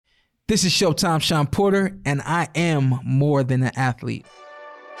This is Showtime Sean Porter, and I am more than an athlete.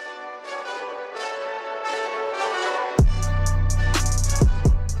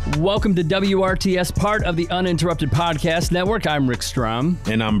 Welcome to WRTS, part of the Uninterrupted Podcast Network. I'm Rick Strom.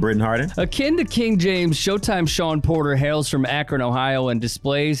 And I'm Britton Harden. Akin to King James, Showtime Sean Porter hails from Akron, Ohio, and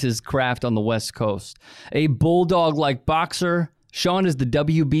displays his craft on the West Coast. A bulldog-like boxer, Sean is the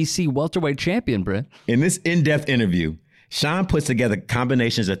WBC welterweight champion, Britt. In this in-depth interview, Sean puts together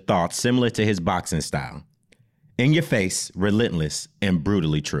combinations of thoughts similar to his boxing style. In your face, relentless, and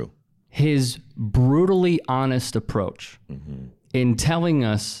brutally true. His brutally honest approach in telling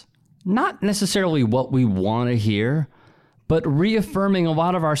us not necessarily what we want to hear, but reaffirming a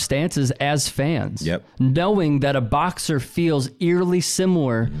lot of our stances as fans. Yep. Knowing that a boxer feels eerily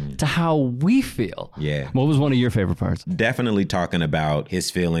similar to how we feel. Yeah. What was one of your favorite parts? Definitely talking about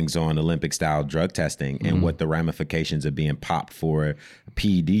his feelings on Olympic-style drug testing and what the ramifications of being popped for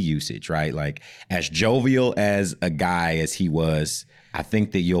PED usage, right? Like, as jovial as a guy as he was, I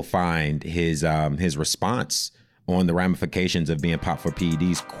think that you'll find his response on the ramifications of being popped for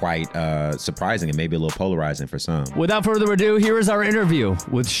PEDs quite surprising and maybe a little polarizing for some. Without further ado, here is our interview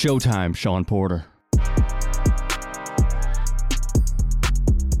with Showtime Sean Porter.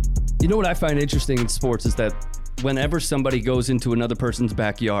 You know what I find interesting in sports is that whenever somebody goes into another person's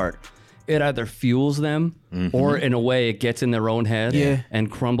backyard, it either fuels them or in a way it gets in their own head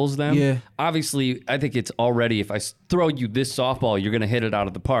and crumbles them. Yeah. Obviously, I think it's already, if I throw you this softball, you're going to hit it out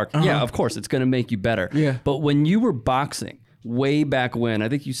of the park. Yeah, of course, it's going to make you better. Yeah. But when you were boxing, way back when, I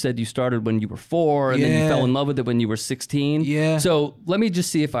think you said you started when you were 4 and then you fell in love with it when you were 16. Yeah. So let me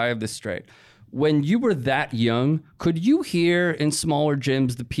just see if I have this straight. When you were that young, could you hear in smaller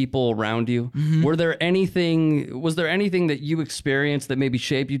gyms the people around you? Was there anything that you experienced that maybe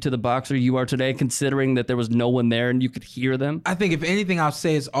shaped you to the boxer you are today, considering that there was no one there and you could hear them? I think if anything, I'll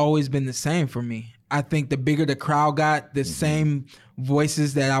say it's always been the same for me. I think the bigger the crowd got, the same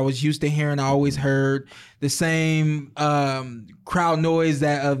voices that I was used to hearing, I always heard. The same crowd noise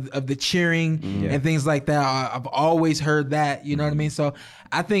that of the cheering and things like that. I've always heard that, you know what I mean? So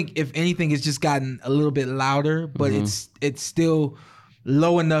I think if anything, it's just gotten a little bit louder, but it's still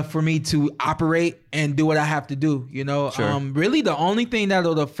low enough for me to operate and do what I have to do, you know? Sure. Really the only thing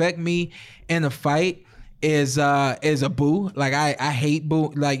that'll affect me in a fight is a boo. Like I hate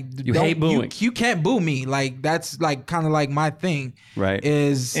boo. Like you hate booing. You can't boo me. Like that's like kind of like my thing. Right.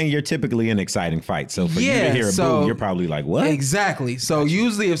 And you're typically in exciting fights. So for you to hear a boo, you're probably like, what? Exactly. So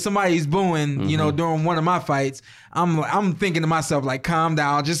usually if somebody's booing, you know, during one of my fights, I'm thinking to myself like, calm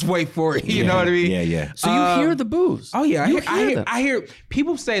down, just wait for it. You know what I mean? Yeah. So you hear the boos. Oh yeah, them. I hear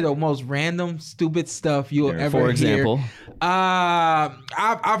people say the most random, stupid stuff you'll ever hear. For example,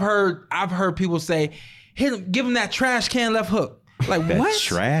 I've heard people say, hit him, give him that trash can left hook. Like that what?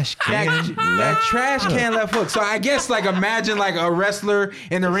 Trash can That trash can left hook. So I guess like imagine like a wrestler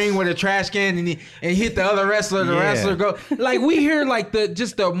in the ring with a trash can and hit the other wrestler. The wrestler go like we hear like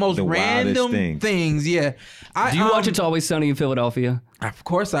the most random things. Yeah. Do you watch It's Always Sunny in Philadelphia? Of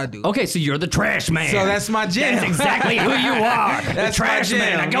course I do. Okay, so you're the trash man. So that's my jam. That's exactly who you are. That's the trash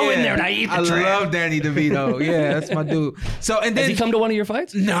man. I go in there and I eat the trash. I love Danny DeVito. Yeah, that's my dude. So and then has he come to one of your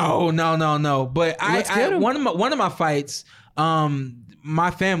fights? No. But one of my fights,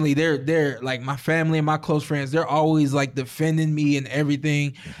 my family, they're like my family and my close friends, they're always like defending me and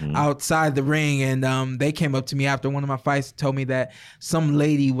everything outside the ring. And they came up to me after one of my fights and told me that some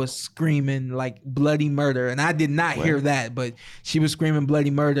lady was screaming like bloody murder. And I did not hear that, but she was screaming bloody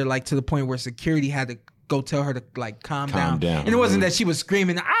murder, like to the point where security had to go tell her to like calm down. And it wasn't that she was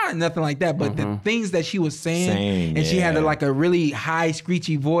screaming, nothing like that, but the things that she was saying and she had like a really high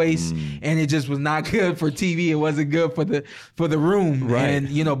screechy voice and it just was not good for TV. It wasn't good for the room. Right. And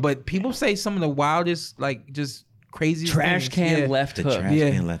you know, but people say some of the wildest, like just crazy trash can left hook.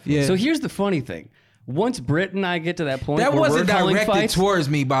 Yeah. So here's the funny thing. Once Britt and I get to that point, that where wasn't we're calling directed fights, towards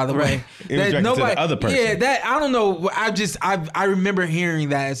me, by the way. It was directed to the other person. Yeah, that I don't know. I remember hearing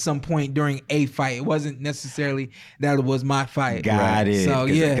that at some point during a fight. It wasn't necessarily that it was my fight. Got it. So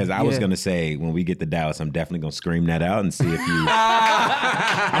because I was gonna say when we get to Dallas, I'm definitely gonna scream that out and see if you.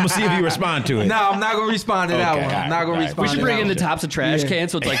 I'm gonna see if you respond to it. No, I'm not gonna respond to that one. I'm not gonna respond. We should bring in the tops of trash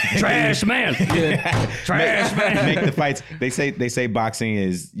cans, so it's like trash man, trash man. Make the fights. They say boxing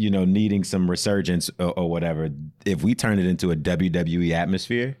is needing some resurgence or whatever. If we turn it into a WWE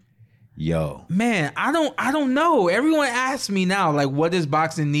atmosphere, yo, man, I don't know. Everyone asks me now, like, what does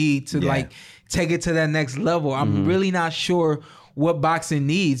boxing need to like take it to that next level? I'm really not sure what boxing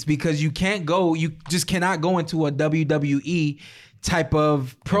needs, because you just cannot go into a WWE type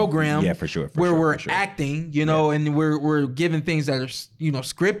of program. Yeah, for sure. Where we're acting, you know, and we're giving things that are, you know,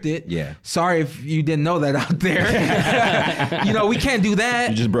 scripted. Yeah. Sorry if you didn't know that out there. You know, we can't do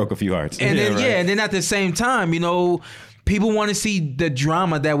that. You just broke a few hearts. And then and then at the same time, you know, people want to see the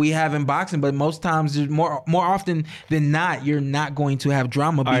drama that we have in boxing, but most times, more often than not, you're not going to have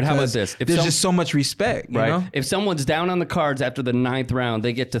drama because how about this? There's just so much respect, you know? If someone's down on the cards after the 9th round,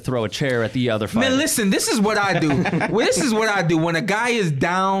 they get to throw a chair at the other fighter. Man, listen, this is what I do. This is what I do. When a guy is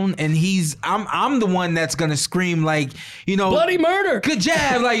down and I'm the one that's gonna scream like, you know, bloody murder, good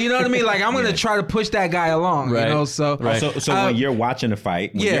jab, like, you know what I mean? Like, I'm gonna try to push that guy along, you know? So, so when you're watching a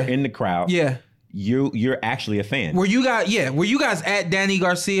fight, when you're in the crowd, you're actually a fan. Were you guys at Danny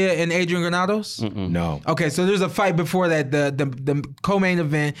Garcia and Adrian Granados? No. Okay, so there's a fight before that. The co-main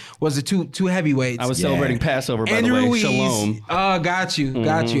event was the two heavyweights. I was celebrating Passover, by Andy the way. Ruiz, Shalom. Got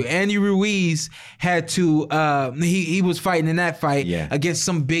you. Andy Ruiz had to. He was fighting in that fight against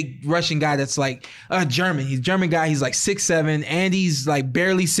some big Russian guy that's like German. He's a German guy. He's like 6'7". Andy's like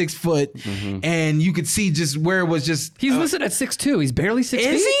barely 6 foot, and you could see just where it was just. He's listed at 6'2". He's barely 6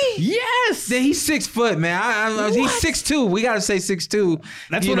 feet. Is he? Yes. Then he's 6 foot, man. He's 6'2". We gotta say 6'2".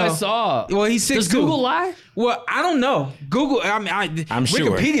 That's what I saw. Well, he's 6'2". Does Google lie? Well, I don't know. Google. I'm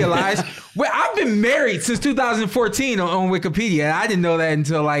sure. Wikipedia lies. Well, I've been married since 2014 on Wikipedia. I didn't know that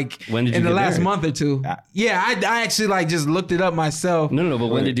until like when did you in the get last married? month or two. Yeah, I actually like just looked it up myself. No. But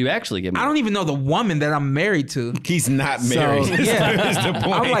when did you actually get married? I don't even know the woman that I'm married to. He's not married. So, that's the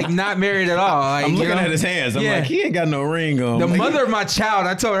point. I'm like not married at all. Like, I'm looking at his hands. I'm like, he ain't got no ring on. The mother of my child,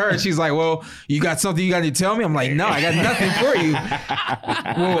 I told her, she's like, well, you got something you got to tell me? I'm like, no, I got nothing for you.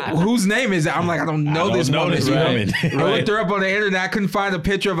 Well, whose name is it? I'm like, I don't know this woman. I looked her up on the internet. I couldn't find a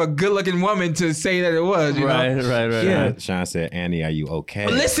picture of a good-looking woman to say that it was. You know? Right. Yeah. Sean said, Andy, are you okay?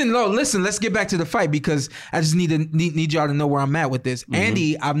 But listen. Let's get back to the fight because I just need y'all to know where I'm at with this.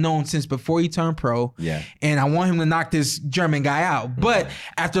 Andy, I've known since before he turned pro. Yeah. And I want him to knock this German guy out. But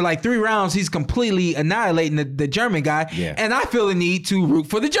after like 3 rounds, he's completely annihilating the German guy. Yeah. And I feel the need to root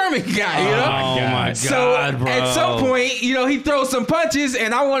for the German guy. You know? Oh my God, so bro. at some point, you know, he throws some punches,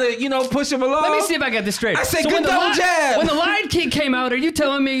 and I want to, you know, push him along. Let me see if I got this straight. I said, good double jab. When the Lion King came out, are you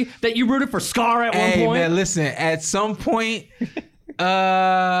telling me that you rooted for Scar at one point? Man, listen. At some point,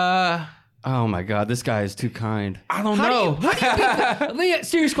 oh my God, this guy is too kind. I don't know.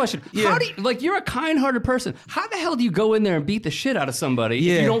 Serious question. Yeah. How do you, like, you're a kind-hearted person. How the hell do you go in there and beat the shit out of somebody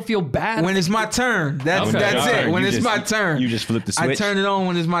if you don't feel bad? When it's my turn. That's it. When it's my turn. You just flip the switch. I turn it on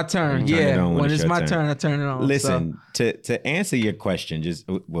when it's my turn. When it's my turn, I turn it on. Listen, to answer your question, it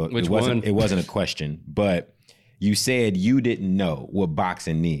wasn't a question, but you said you didn't know what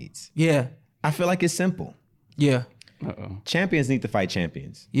boxing needs. Yeah. I feel like it's simple. Yeah. Champions need to fight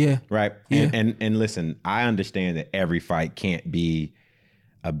champions. Yeah. Right? Yeah. And listen, I understand that every fight can't be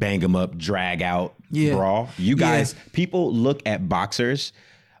a bang 'em up, drag out brawl. You guys, people look at boxers,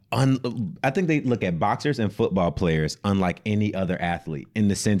 I think they look at boxers and football players unlike any other athlete in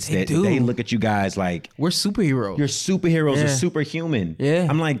the sense that they look at you guys like we're superheroes. You're superheroes, you're superhuman. Yeah.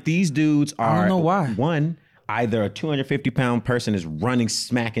 I'm like, these dudes are, I don't know why. One, either a 250-pound person is running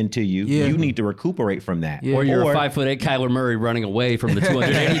smack into you. Yeah. You need to recuperate from that. Or you're a 5'8" Kyler Murray running away from the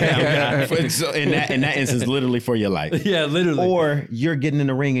 280-pound guy. So in that instance, literally for your life. Yeah, literally. Or you're getting in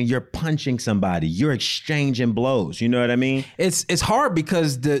the ring and you're punching somebody. You're exchanging blows. You know what I mean? It's hard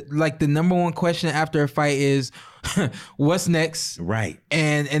because the number one question after a fight is what's next? Right.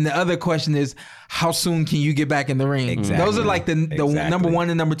 And the other question is how soon can you get back in the ring? Exactly. Those are like the number one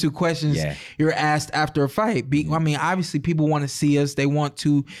and number two questions you're asked after a fight. I mean, obviously people want to see us. They want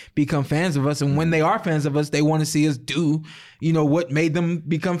to become fans of us. And when they are fans of us, they want to see us do, you know, what made them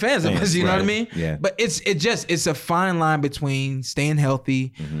become fans of us. You know what I mean? Yeah. But it's a fine line between staying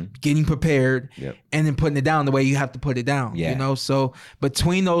healthy, getting prepared, and then putting it down the way you have to put it down. Yeah. You know, so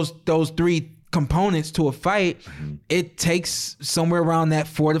between those 3 components to a fight, it takes somewhere around that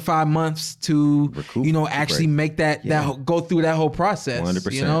 4 to 5 months to actually make that go through that whole process.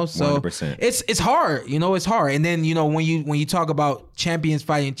 100%. You know, so 100%. it's hard. You know, it's hard. And then when you talk about champions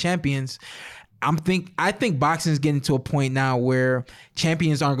fighting champions, I think boxing is getting to a point now where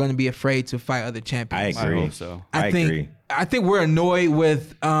champions aren't going to be afraid to fight other champions. I agree. I hope so. I agree. I think we're annoyed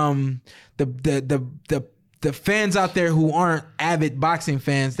with the fans out there who aren't avid boxing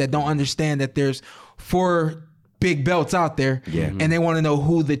fans that don't understand that there's 4 big belts out there, and they want to know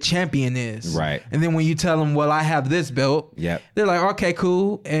who the champion is. Right. And then when you tell them, well, I have this belt, they're like, okay,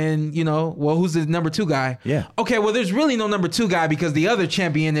 cool. And well, who's the number 2 guy? Yeah. Okay, well, there's really no number 2 guy because the other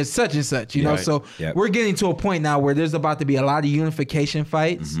champion is such and such, you know? So we're getting to a point now where there's about to be a lot of unification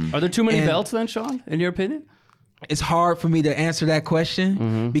fights. Are there too many belts then, Sean, in your opinion? it's hard for me to answer that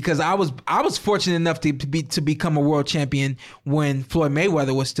question because I was fortunate enough to become a world champion when Floyd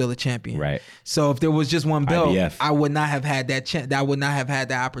Mayweather was still a champion. Right. So if there was just one belt, IBF. I would not have had that. I would not have had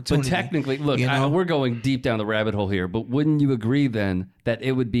that opportunity. But technically, look, you know? we're going deep down the rabbit hole here. But wouldn't you agree then that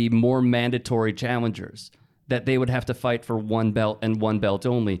it would be more mandatory challengers? That they would have to fight for one belt and one belt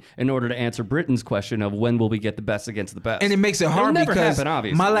only in order to answer Britain's question of when will we get the best against the best. And it makes it hard never because happen,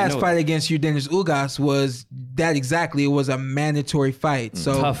 obviously. my last know fight that. against Yordenis Ugas was that exactly. It was a mandatory fight.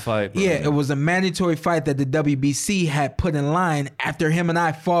 So Tough fight, bro. Yeah, it was a mandatory fight that the WBC had put in line after him and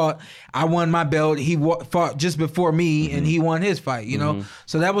I fought. I won my belt. He fought just before me and he won his fight, you know?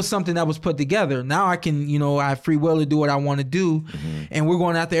 So that was something that was put together. Now I can, I have free will to do what I want to do. And we're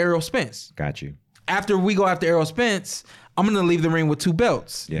going after Errol Spence. Got you. After we go after Errol Spence, I'm going to leave the ring with 2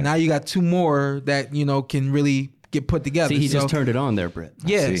 belts. Yeah. Now you got 2 more that, can really get put together. See, he just turned it on there, Britt.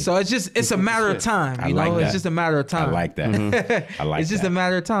 Yeah, so it's a matter of time. You know, like it's just a matter of time. I like that. I like it's just that. a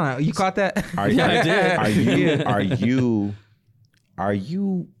matter of time. You caught that? Are you, I did. Are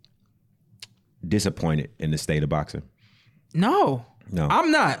you disappointed in the state of boxing? No. No.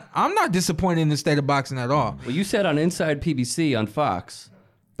 I'm not. I'm not disappointed in the state of boxing at all. Well, you said on Inside PBC on Fox,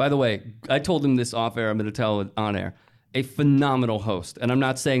 by the way, I told him this off air, I'm going to tell it on air, a phenomenal host. And I'm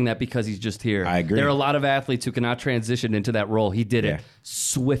not saying that because he's just here. I agree. There are a lot of athletes who cannot transition into that role. He did Yeah. it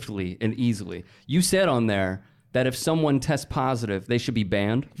swiftly and easily. You said on there that if someone tests positive, they should be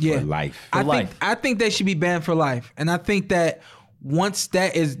banned. Yeah. For life. I think they should be banned for life. And I think that once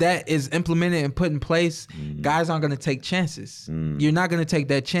that is implemented and put in place, guys aren't going to take chances. You're not going to take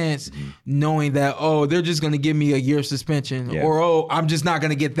that chance knowing that, they're just going to give me a year suspension or, I'm just not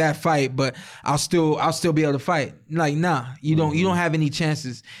going to get that fight, but I'll still be able to fight. Like, nah, you don't have any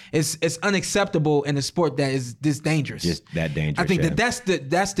chances. It's unacceptable in a sport that is this dangerous. Just that dangerous. I think that's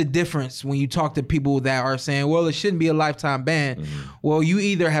the difference when you talk to people that are saying, well, it shouldn't be a lifetime ban. Well, you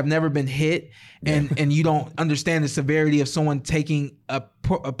either have never been hit and you don't understand the severity of someone taking a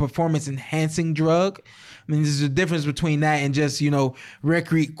performance enhancing drug. I mean, there's a difference between that and just,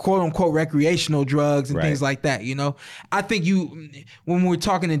 quote unquote recreational drugs and things like that. I think when we're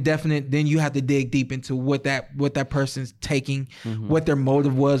talking indefinite, then you have to dig deep into what that person's taking, what their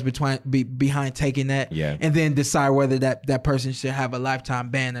motive was behind taking that, and then decide whether that person should have a lifetime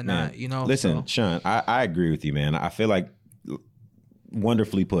ban or not. Listen, Sean, I agree with you, man. I feel like,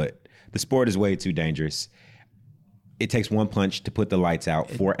 wonderfully put, the sport is way too dangerous. It takes one punch to put the lights out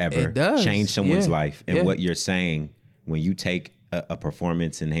forever, it does. Change someone's life. And what you're saying when you take a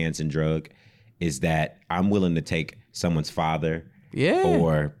performance enhancing drug is that I'm willing to take someone's father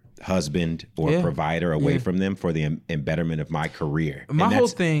or husband or provider away from them for the embetterment of my career. My whole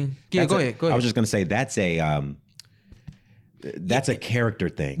thing. Yeah, go ahead. I was just going to say that's a character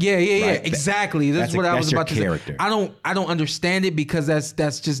thing. Yeah. Right? Exactly. That's what I was about to character. say. I don't understand it because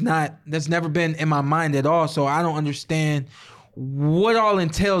that's never been in my mind at all. So I don't understand what all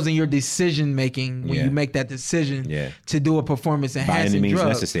entails in your decision making when you make that decision to do a performance enhancing drug.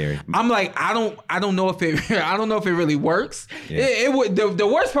 Necessary. I'm like, I don't know if it really works. It would the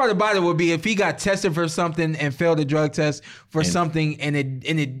worst part about it would be if he got tested for something and failed a drug test for something and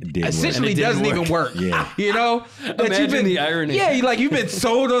it essentially doesn't even work. Imagine the irony. Yeah, you've been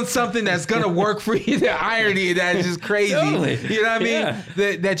sold on something that's gonna work for you. The irony that is just crazy. Totally. You know what I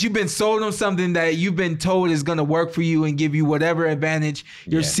mean? That you've been sold on something that you've been told is gonna work for you and give you whatever advantage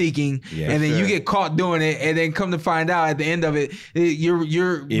you're seeking, and then you get caught doing it, and then come to find out at the end of it,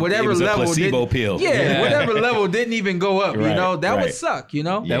 whatever it was level a placebo pill. Whatever level didn't even go up. That would suck.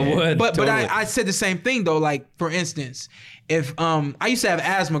 That would. But totally. I said the same thing though. Like for instance, if I used to have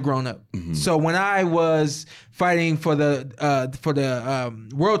asthma growing up, so when I was fighting for the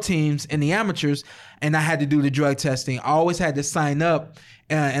world teams and the amateurs, and I had to do the drug testing, I always had to sign up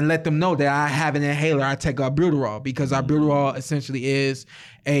and let them know that I have an inhaler. I take albuterol because albuterol essentially is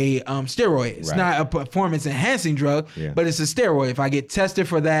a steroid. It's not a performance enhancing drug, but it's a steroid. If I get tested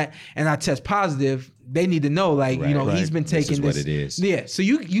for that and I test positive, they need to know, he's been taking this. What it is. Yeah, so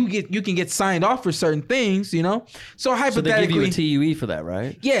you can get signed off for certain things, So hypothetically, they give you a TUE for that,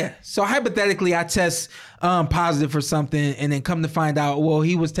 right? Yeah. So hypothetically, I test positive for something, and then come to find out, well,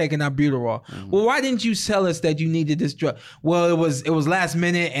 he was taking albuterol. Well, why didn't you tell us that you needed this drug? Well, it was last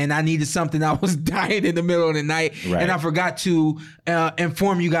minute, and I needed something. I was dying in the middle of the night, and I forgot to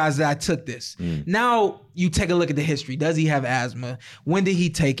inform you guys that I took this. Now you take a look at the history. Does he have asthma? When did he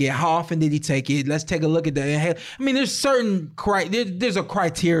take it? How often did he take it? Let's take a look at I mean, there's certain there's a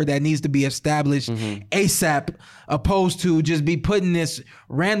criteria that needs to be established ASAP, opposed to just be putting this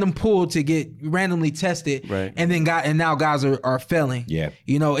random pool to get randomly tested it. Right. And now guys are failing. Yeah.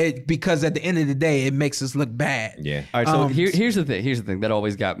 You know, because at the end of the day, it makes us look bad. Yeah. All right, so here's the thing that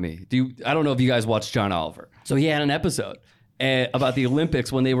always got me. I don't know if you guys watched John Oliver. So he had an episode about the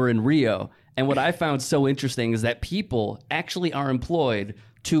Olympics when they were in Rio. And what I found so interesting is that people actually are employed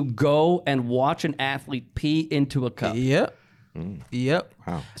to go and watch an athlete pee into a cup. Yep. Yep.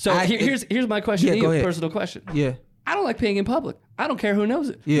 Wow. So here's my question to you, go ahead. personal question. Yeah. I don't like peeing in public. I don't care who knows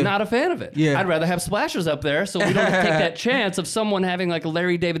it. Yeah. Not a fan of it. Yeah. I'd rather have splashers up there so we don't take that chance of someone having like a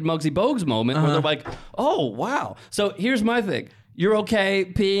Larry David Muggsy Bogues moment where they're like, oh, wow. So here's my thing. You're okay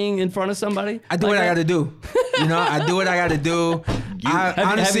peeing in front of somebody? I do what I got to do. You know, I do what I got to do.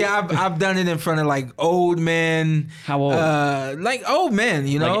 I've done it in front of like old men. How old? Like old men,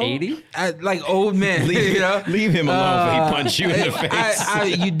 you know. Like 80? Like old men, you know. Leave him alone before he punch you in the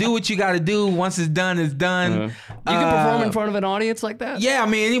face. You do what you got to do. Once it's done, it's done. You can perform in front of an audience like that? Yeah, I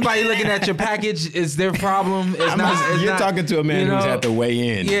mean, anybody looking at your package is their problem. You're talking to a man who's had to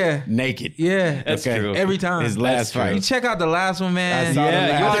weigh in. Yeah. Naked. Yeah, That's true. Every time. His last fight. You check out the last one, man. I saw the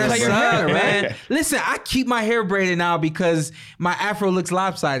last one. That's Your hair, man. right? Listen, I keep my hair braided now because my afro looks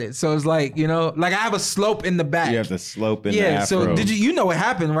lopsided. So it's like, you know, like I have a slope in the back. You have the slope in the Yeah, afro. so you know what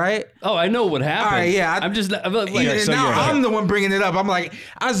happened, right? Oh, I know what happened. All right, yeah. I'm just like, And so now you're- I'm the one bringing it up. I'm like,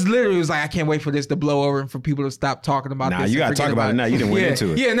 I was like, I can't wait for this to blow over and for people to stop talking about Nah, this. you and gotta forget talk about it now. You didn't went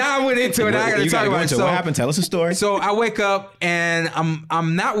into it. Yeah, now I went into it. Now I gotta You talk gotta go about it. into So, what happened. Tell us a story. so I wake up and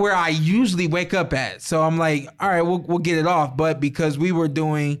I'm not where I usually wake up at. So I'm like, all right, we'll get it off. But because we were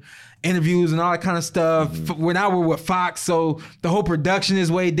doing interviews and all that kind of stuff, now we're with Fox, so the whole production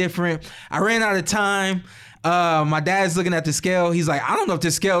is way different. I ran out of time. My dad's looking at the scale. He's like, I don't know if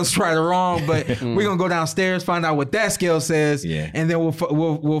this scale is right or wrong, but we're gonna go downstairs, find out what that scale says, and then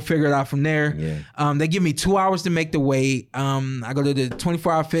we'll figure it out from there. Yeah. They give me 2 hours to make the weight. I go to the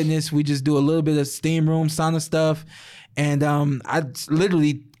 24-hour fitness. We just do a little bit of steam room, sauna stuff, and I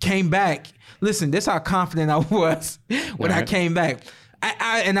literally came back. Listen, this is how confident I was when I came back.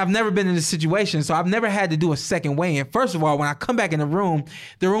 And I've never been in this situation, so I've never had to do a second weigh-in. First of all, when I come back in the room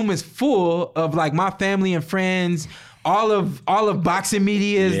is full of like my family and friends. All of boxing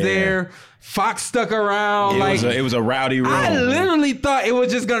media is there. Fox stuck around. It was a rowdy room. I literally thought it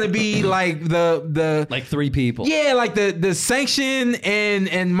was just gonna be like the like 3 people. Yeah, like the sanction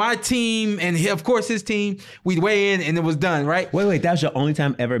and my team and of course his team. We'd weigh in and it was done, right? Wait, that was your only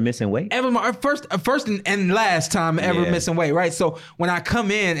time ever missing weight? Ever my first and last time ever missing weight, right? So when I come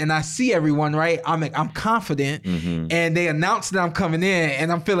in and I see everyone, right, I'm confident, and they announce that I'm coming in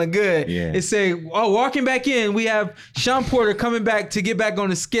and I'm feeling good. Yeah. It say, walking back in, we have Sean Porter coming back to get back on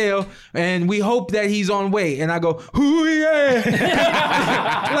the scale, and we hope that he's on weight. And I go, "Hoo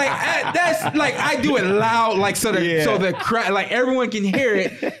yeah!" Like that's like I do it loud, like so the crowd, like everyone can hear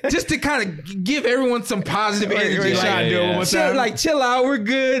it, just to kind of give everyone some positive energy. Like, chill out, we're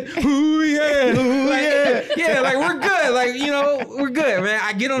good. Hoo yeah, like we're good. Like, you know, we're good, man.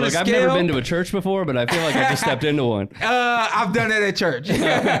 I get on the scale. I've never been to a church before, but I feel like I just stepped into one. I've done that at church. You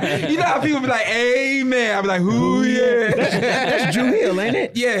know how people be like, "Amen." I be like, "Hoo yeah." That's Drew Hill, ain't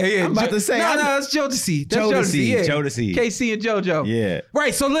it? Yeah. I'm about to say. No, that's Jodeci. That's Jodeci. KC and JoJo. Yeah.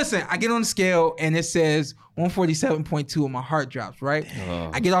 Right. So listen, I get on the scale and it says 147.2 and my heart drops, right?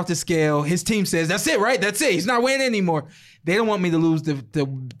 I get off the scale. His team says, that's it, right? That's it. He's not weighing anymore. They don't want me to lose the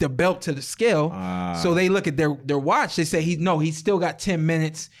belt to the scale. So they look at their watch. They say, he's still got 10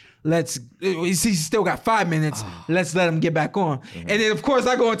 minutes. He's still got 5 minutes. Let's let him get back on. And then of course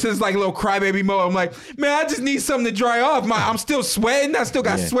I go into this like little crybaby mode. I'm like, man, I just need something to dry off. I'm still sweating. I still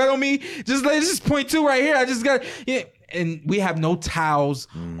got sweat on me. Just 0.2 right here. I just got and we have no towels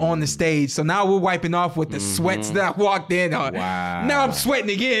on the stage. So now we're wiping off with the sweats that I walked in on. Wow. Now I'm sweating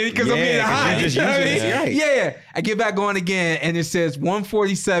again because I'm getting hot. Just You know what I using mean? it, right. Yeah. I get back on again and it says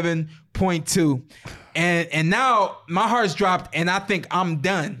 147.2. And now my heart's dropped and I think I'm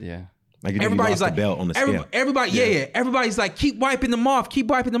done. Yeah. Like Everybody's like, the belt on the scale. Everybody, everybody's like, keep wiping them off.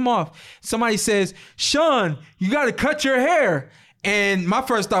 Somebody says, Sean, you got to cut your hair. And my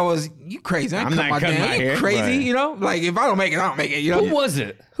first thought was, you crazy. I'm not cutting my hair. You crazy, Right. you know? Like, if I don't make it, I don't make it, you know? Who was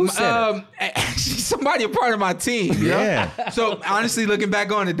it? Who said it? Actually, somebody a part of my team, you know? Yeah. So, honestly, looking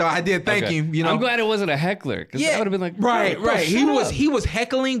back on it, though, I did thank him, you know? I'm glad it wasn't a heckler, because I would have been like, right. bro, He was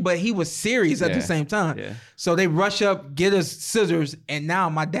heckling, but he was serious at the same time. Yeah. So they rush up, get us scissors, and now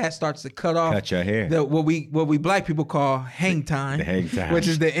my dad starts to cut your hair. What we black people call hang time, The hang time. which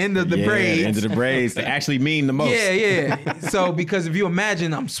is the end of the braids. The end of the braids. They actually mean the most. Yeah. So because if you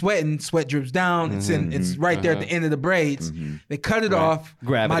imagine, I'm sweating, sweat drips down. It's right there at the end of the braids. They cut it off.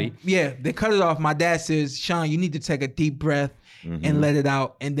 Gravity. They cut it off. My dad says, Sean, you need to take a deep breath and let it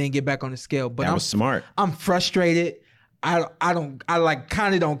out and then get back on the scale. But That was smart. I'm frustrated. I like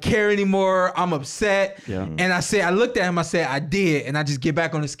kind of don't care anymore. I'm upset. Yeah. And I looked at him, I said, I did. And I just get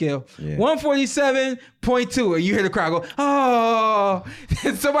back on the scale. Yeah. 147.2. And you hear the crowd go, oh.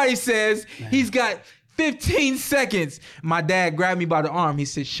 And somebody says, he's got 15 seconds. My dad grabbed me by the arm. He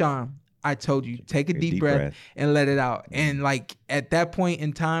said, Sean, I told you, take a deep breath and let it out. And like at that point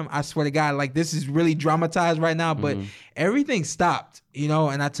in time, I swear to God, like this is really dramatized right now, but everything stopped, you know,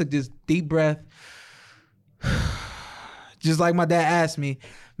 and I took this deep breath. Just like my dad asked me,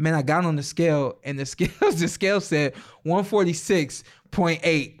 man, I got on the scale and the scale said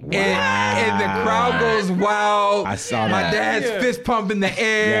 146.8. Wow. And the crowd goes wild. I saw that. My dad's fist pumping the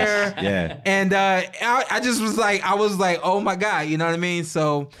air. Yes. Yeah. And I just was like, oh my God, you know what I mean?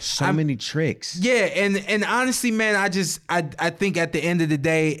 So many tricks. Yeah, and honestly, man, I think at the end of the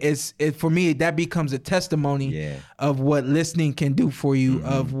day, for me, that becomes a testimony of what listening can do for you,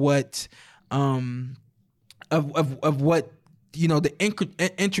 of what of what, you know, the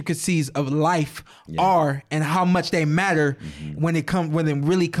intricacies of life are and how much they matter when it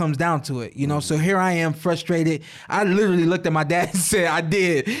really comes down to it, you know. So here I am frustrated. I literally looked at my dad and said I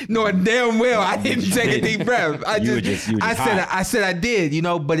did, knowing damn well I didn't take a deep breath. I said I did, you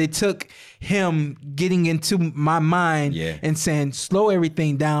know, but it took him getting into my mind and saying, slow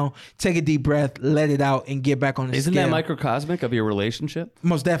everything down, take a deep breath, let it out, and get back on the scale. Isn't that microcosmic of your relationship?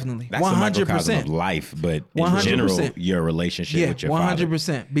 Most definitely. That's 100%. A microcosm of life, but in 100%. General, your relationship with your father.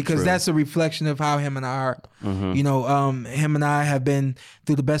 100%. Because that's a reflection of how him and I are. You know, him and I have been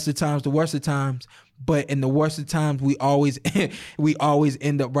through the best of times, the worst of times. But in the worst of times, we always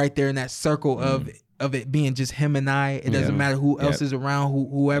end up right there in that circle of it being just him and I. It doesn't matter who else is around,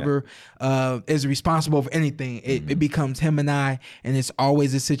 whoever is responsible for anything. It becomes him and I, and it's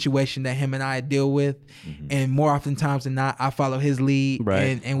always a situation that him and I deal with. And more often times than not, I follow his lead,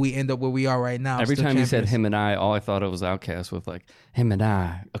 and we end up where we are right now. Every time he said him and I, all I thought of was Outkast with like, him and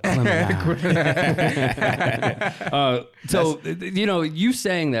I, a Clemini. So, you know, you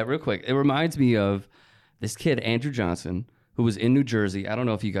saying that real quick, it reminds me of this kid, Andrew Johnson, who was in New Jersey. I don't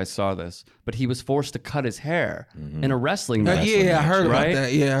know if you guys saw this, but he was forced to cut his hair in a wrestling match. Yeah, I heard about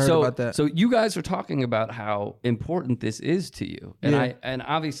that. Yeah, I heard about that. So you guys are talking about how important this is to you. And and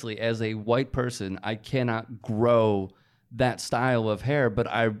obviously as a white person, I cannot grow that style of hair, but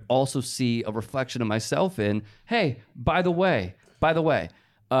I also see a reflection of myself in, hey, by the way,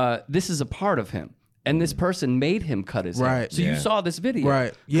 this is a part of him. And this person made him cut his hair. So you saw this video,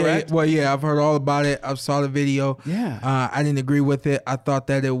 right? Yeah. Correct? Well, yeah, I've heard all about it. I saw the video. Yeah. I didn't agree with it. I thought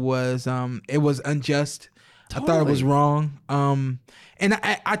that it was unjust. Totally. I thought it was wrong. And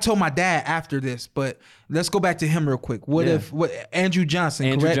I told my dad after this, but let's go back to him real quick. What if Andrew Johnson?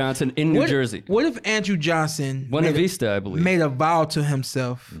 Andrew Johnson in New Jersey. What if Andrew Johnson, Buena Vista, I believe, made a vow to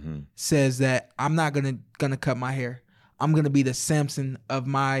himself, says that I'm not gonna cut my hair. I'm going to be the Samson of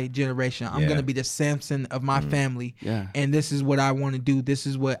my generation. I'm going to be the Samson of my family. Yeah. And this is what I want to do. This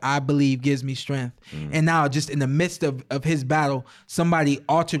is what I believe gives me strength. And now just in the midst of his battle, somebody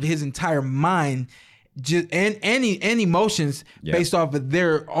altered his entire mind and emotions based off of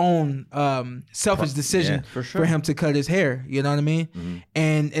their own selfish decision for him to cut his hair. You know what I mean?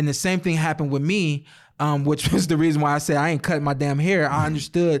 And the same thing happened with me. Which was the reason why I said I ain't cutting my damn hair. I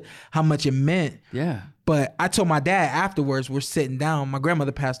understood how much it meant. Yeah. But I told my dad afterwards, we're sitting down. My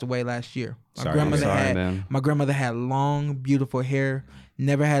grandmother passed away last year. My grandmother had long, beautiful hair,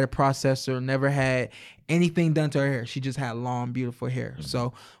 never had a processor, never had anything done to her hair. She just had long, beautiful hair.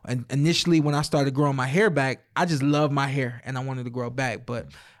 So initially when I started growing my hair back, I just loved my hair and I wanted to grow back. But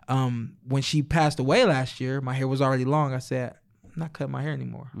when she passed away last year, my hair was already long. I said, I'm not cutting my hair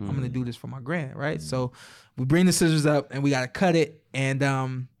anymore. I'm going to do this for my grand, right? So we bring the scissors up and we got to cut it. And,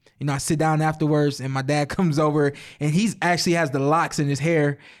 you know, I sit down afterwards and my dad comes over and he's actually has the locks in his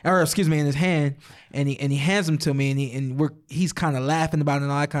hair, or excuse me, in his hand. And he hands them to me and he's kind of laughing about it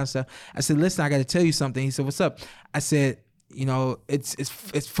and all that kind of stuff. I said, listen, I got to tell you something. He said, what's up? I said, you know,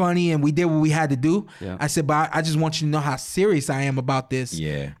 it's funny and we did what we had to do. Yeah. I said, but I just want you to know how serious I am about this.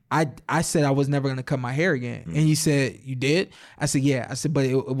 Yeah. I said I was never going to cut my hair again. And he said, you did? I said, yeah. I said, but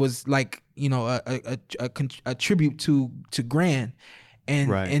it was like, you know, a tribute to Grand.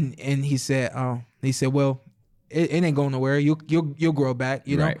 And he said, well, it ain't going nowhere. You'll grow back,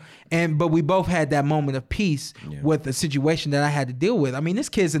 you know. But we both had that moment of peace with the situation that I had to deal with. I mean, this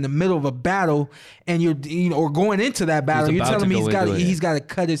kid's in the middle of a battle, and or going into that battle. You're telling me he's got to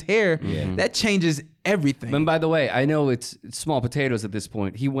cut his hair. That changes everything. And by the way, I know it's small potatoes at this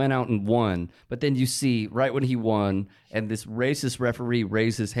point. He went out and won, but then you see right when he won, and this racist referee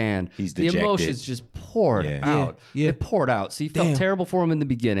raised his hand. He's the dejected. emotions just poured out. Yeah. It poured out. So you felt terrible for him in the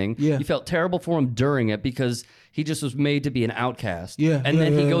beginning. Yeah. You felt terrible for him during it because he just was made to be an outcast. Yeah. And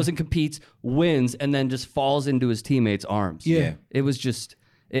then Yeah. he goes and competes, wins, and then just falls into his teammates' arms. Yeah. It was just.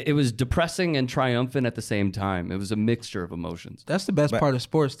 It was depressing and triumphant at the same time. It was a mixture of emotions. That's the best part of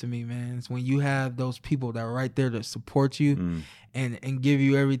sports to me, man. It's when you have those people that are right there to support you and give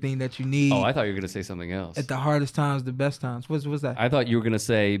you everything that you need. Oh, I thought you were going to say something else. At the hardest times, the best times. What's that? I thought you were going to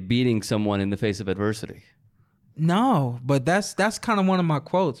say beating someone in the face of adversity. No, but that's kind of one of my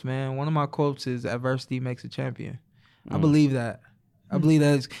quotes, man. One of my quotes is "Adversity makes a champion." I believe that. I believe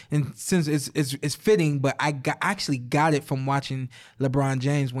that, and since it's fitting, but I actually got it from watching LeBron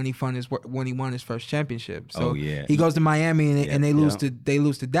James when he won his first championship. So he goes to Miami and they lose to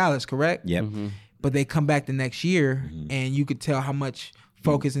Dallas, correct? Yep. But they come back the next year, and you could tell how much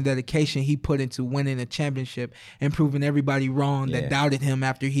focus and dedication he put into winning a championship and proving everybody wrong that doubted him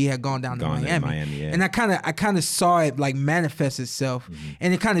after he had gone down to Miami. And I kind of saw it like manifest itself,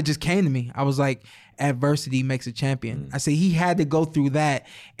 and it kind of just came to me. I was like, adversity makes a champion. I say he had to go through that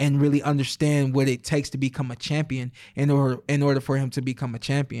and really understand what it takes to become a champion in order for him to become a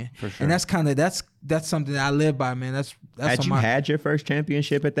champion. For sure. And that's something that I live by, man. That's had you had your first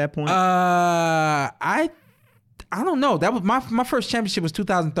championship at that point? I don't know. That was my first championship was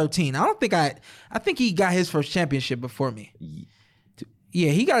 2013. I think he got his first championship before me.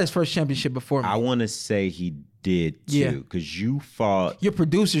 Yeah, he got his first championship before me. I want to say he did too, because you fought. Your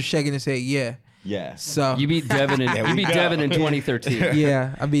producer's shaking his head. Yeah. Yeah. So you beat Devin in 2013.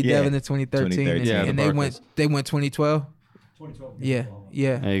 Yeah, I beat Devin in 2013. And they went 2012. 2012.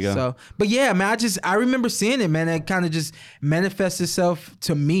 Yeah. There you go. So, but yeah, man, I remember seeing it, man. It kind of just manifests itself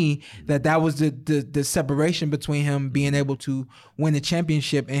to me that was the separation between him being able to win the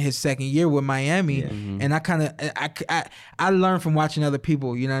championship in his second year with Miami, and I learned from watching other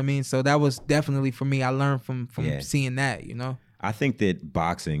people. You know what I mean? So that was definitely for me. I learned from seeing that. You know. I think that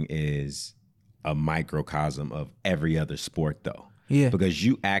boxing is a microcosm of every other sport, though. Yeah. Because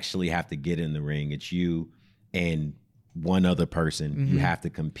you actually have to get in the ring. It's you and one other person. You have to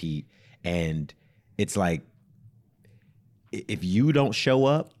compete. And it's like, if you don't show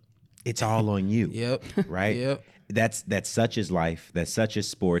up, it's all on you. Yep. Right? Yep. That's such as life. That's such as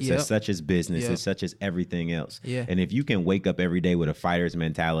sports. Yep. That's such as business. Yep. It's such as everything else. Yeah. And if you can wake up every day with a fighter's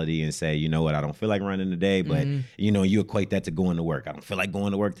mentality and say, you know what, I don't feel like running today, but you equate that to going to work. I don't feel like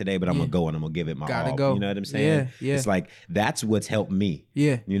going to work today, but I'm gonna go and I'm gonna give it my all. Go. You know what I'm saying? Yeah. It's like that's what's helped me.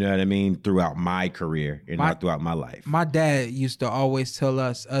 Yeah. You know what I mean? Throughout my career and throughout my life. My dad used to always tell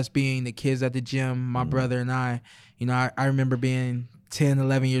us being the kids at the gym, my brother and I, I remember being 10,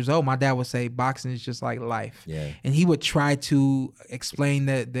 11 years old, my dad would say boxing is just like life. Yeah. And he would try to explain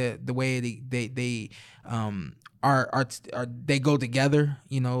the way they they go together,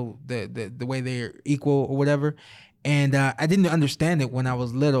 the way they're equal or whatever. And I didn't understand it when I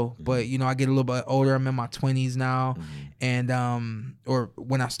was little, but I get a little bit older. I'm in my 20s now, and or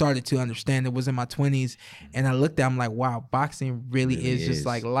when I started to understand it was in my 20s, and I looked at him like, wow, boxing really is just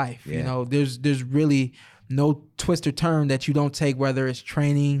like life. Yeah. There's really no twist or turn that you don't take, whether it's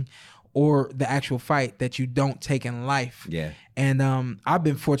training or the actual fight, that you don't take in life. Yeah. And I've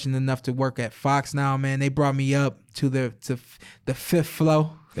been fortunate enough to work at Fox now, man. They brought me up to the fifth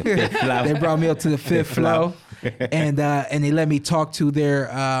flow. The fifth flow. They brought me up to the fifth flow. And they let me talk to their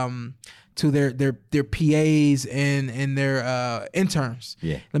PAs and their interns.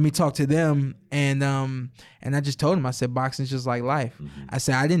 Yeah. Let me talk to them, and I just told them, I said, boxing's just like life. I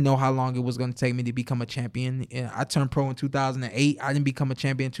said I didn't know how long it was going to take me to become a champion. I turned pro in 2008. I didn't become a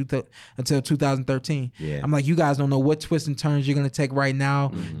champion until 2013. Yeah. I'm like, you guys don't know what twists and turns you're going to take right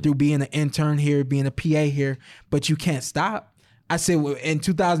now through being an intern here, being a PA here, but you can't stop. I said in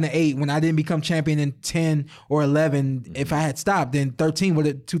 2008, when I didn't become champion in 10 or 11, if I had stopped, then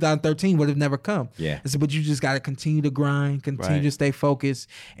 2013 would have never come. Yeah. I said, but you just got to continue to grind, continue to stay focused,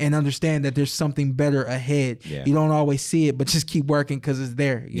 and understand that there's something better ahead. Yeah. You don't always see it, but just keep working because it's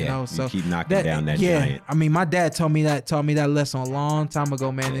there. You know, so keep knocking down that giant. I mean, my dad taught me that lesson a long time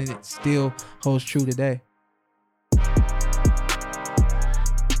ago, man, and it still holds true today.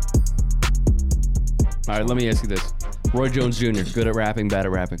 All right, let me ask you this. Roy Jones Jr., good at rapping, bad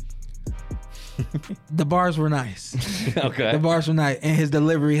at rapping? The bars were nice. Okay. The bars were nice, and his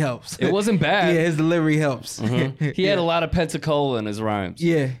delivery helps. It wasn't bad. Yeah, his delivery helps. He had a lot of Pensacola in his rhymes.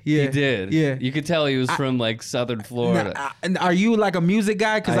 Yeah. He did. Yeah. You could tell he was from like Southern Florida. And are you like a music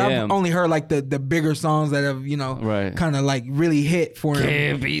guy? Because I I've am. only heard like the bigger songs that have, Right. kind of like really hit for him.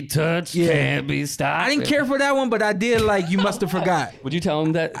 Can't be touched, Yeah. can't be stopped. I didn't care for that one, but I did like You Must Have Forgot. Would you tell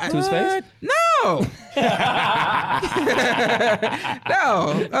him that to his face? No.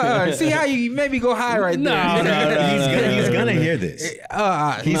 No. See how you maybe go high right there. No. He's gonna hear this.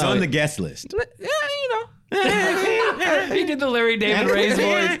 He's on the guest list. Yeah, He did the Larry David Ray's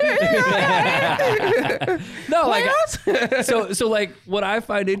voice. No, like so like what I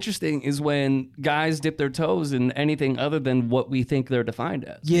find interesting is when guys dip their toes in anything other than what we think they're defined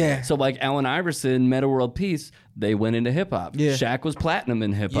as. Yeah. So like Allen Iverson, Metta World Peace, they went into hip hop. Yeah. Shaq was platinum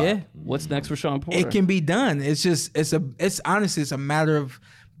in hip hop. Yeah. What's next for Sean Porter? It can be done. It's just it's honestly it's a matter of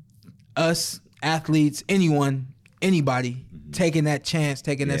us athletes, anybody taking that chance,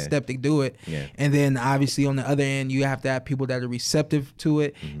 taking that step to do it. Yeah. And then obviously on the other end, you have to have people that are receptive to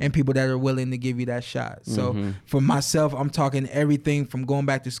it and people that are willing to give you that shot. So for myself, I'm talking everything from going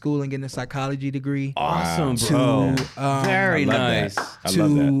back to school and getting a psychology degree Awesome, to bro. Very I love nice. that. I love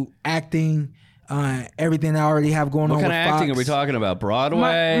that. to acting, everything I already have going What on kind with of acting Fox. are we talking about?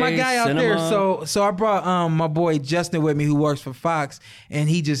 Broadway? My guy out cinema? there. So I brought my boy Justin with me, who works for Fox, and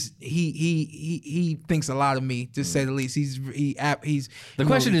he just he thinks a lot of me, to say the least. He's The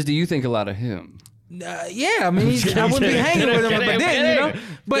question is, do you think a lot of him? yeah, I mean, I wouldn't be hanging with him, but then,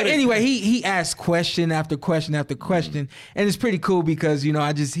 But anyway, he asks question after question after question, and it's pretty cool because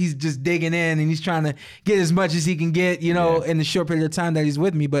he's just digging in and he's trying to get as much as he can get, in the short period of time that he's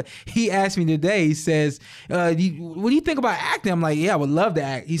with me. But he asked me today. He says, "What do you think about acting?" I'm like, "Yeah, I would love to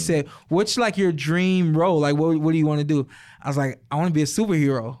act." He said, "What's like your dream role? Like, what do you want to do?" I was like, "I want to be a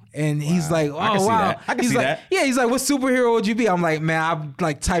superhero." And he's like, "Oh, I can see wow." that. I can He's see like, that. yeah, he's like, "What superhero would you be?" I'm like, "Man, I've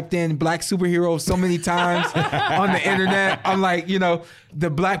like typed in black superhero so many times on the internet." I'm like, the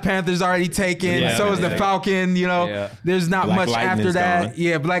Black Panther's already taken. Yeah, So is the yeah. Falcon. Yeah. There's not Black much Lightning after is that. gone.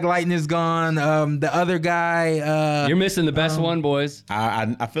 Yeah, Black Lightning is gone. The other guy. You're missing the best one, boys.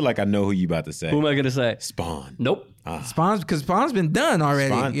 I feel like I know who you about to say. Who am I going to say? Spawn. Nope. Spawn's, because Spawn's been done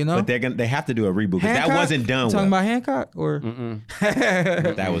already. Spawn, but they have to do a reboot because that Hancock? wasn't done. Talking well. about Hancock or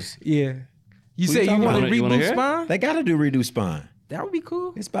That was. yeah. You said you talking want about? to You wanna reboot hear it? Spawn? They got to do redo Spawn. That would be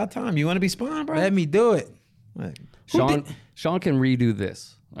cool. It's about time. You want to be Spawn, bro? Let me do it. What? Sean can redo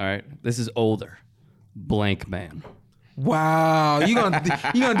this. All right. This is older. Blank Man. Wow, you gonna do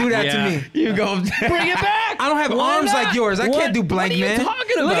that Yeah. to me? You go Bring it back. I don't have arms like yours. I can't do blank, What are you man.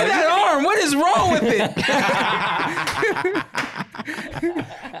 talking Look about? at that arm. What is wrong with it?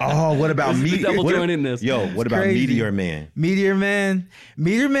 Oh, what about This is the Meteor? double joint in this. Yo, what about crazy. Meteor Man? Meteor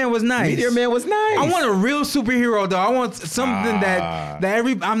Man was nice. Meteor Man was nice. I want a real superhero though. I want something that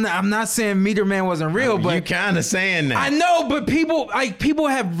I'm not saying Meteor Man wasn't real, you but kind of saying that. I know, but people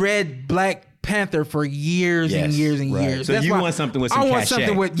have read Black Panther for years and Yes, years and right. years. So That's you why want something with some I want cachet.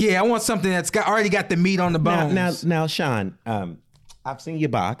 something with I want something that's already got the meat on the bones. Now, Sean, I've seen your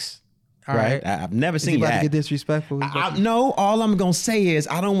box. All right? right. I've never Is he seen you about to act. get disrespectful? No, all I'm gonna say is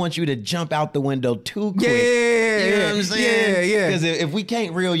I don't want you to jump out the window too quick. Yeah, You know what I'm saying? yeah. Because if we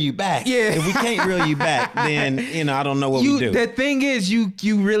can't reel you back, Yeah. if we can't reel you back, then I don't know what we do. The thing is, you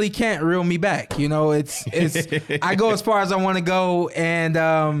really can't reel me back. It's I go as far as I want to go, and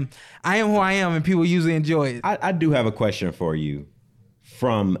I am who I am, and people usually enjoy it. I do have a question for you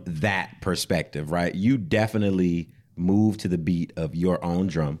from that perspective, right? You definitely move to the beat of your own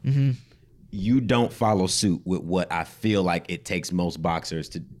drum. Mm-hmm. You don't follow suit with what I feel like it takes most boxers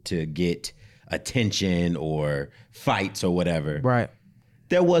to get attention or fights or whatever. Right.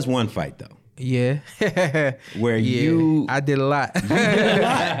 There was one fight though. Yeah. Where I did a lot. You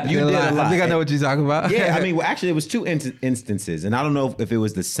did a lot. I think I know what you're talking about. Yeah, I mean, well, actually, it was two instances, and I don't know if it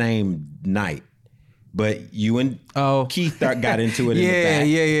was the same night, but you and Keith got into it. in the back.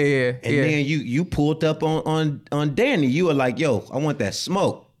 Yeah. And then you pulled up on Danny. You were like, "Yo, I want that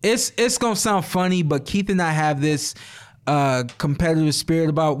smoke." It's gonna sound funny, but Keith and I have this competitive spirit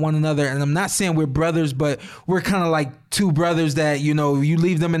about one another, and I'm not saying we're brothers, but we're kind of like two brothers that you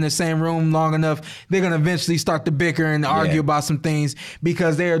leave them in the same room long enough, they're gonna eventually start to bicker and argue about some things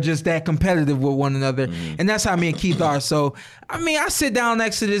because they are just that competitive with one another. And that's how me and Keith are. So I mean, I sit down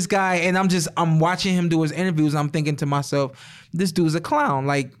next to this guy and I'm watching him do his interviews and I'm thinking to myself, this dude's a clown.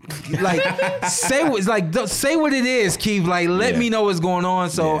 Like say what it is, Keith. Like, let me know what's going on.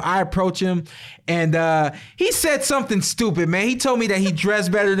 So I approach him, and he said something stupid, man. He told me that he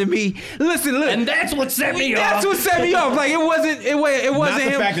dressed better than me. Listen, look. And that's what set me off. That's what set me off. Like, it wasn't Not the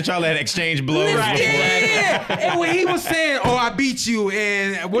him. fact that y'all had exchanged blows before. Yeah. And when he was saying, "Oh, I beat you,"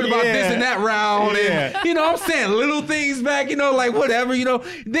 and what about this and that round, and you know, I'm saying little things back, you know, like whatever, you know.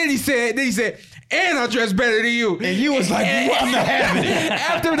 Then he said, and I dress better than you. And you was like, I'm not having it.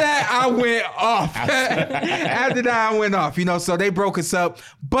 After that, I went off. After that, I went off, you know, so they broke us up.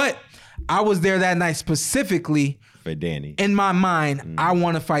 But I was there that night specifically for Danny. In my mind, I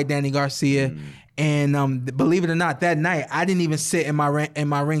want to fight Danny Garcia. And believe it or not, that night, I didn't even sit in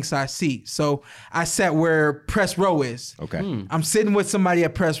my ringside seat. So I sat where press row is. Okay. I'm sitting with somebody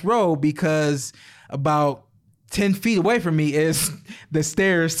at press row because about 10 feet away from me is the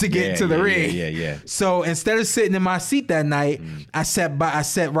stairs to get to the ring. Yeah. So instead of sitting in my seat that night, I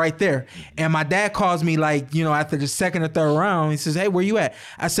sat right there. And my dad calls me, like, you know, after the second or third round, he says, "Hey, where you at?"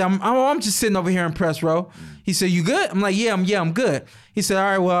 I said, I'm just sitting over here in press row. He said, "You good?" I'm like, I'm good. He said, "All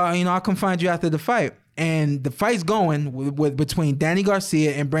right, well, you know, I'll come find you after the fight." And the fight's going between Danny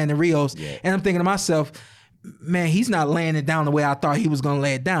Garcia and Brandon Rios. Yeah. And I'm thinking to myself, man, he's not laying it down the way I thought he was going to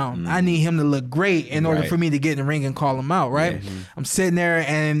lay it down. I need him to look great in order for me to get in the ring and call him out, right? I'm sitting there,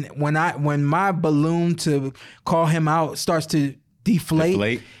 and when my balloon to call him out starts to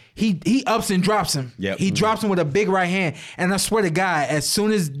deflate. He ups and drops him. Yep. He drops him with a big right hand, and I swear to God, as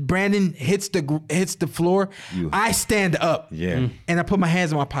soon as Brandon hits the floor, I stand up. Yeah. And I put my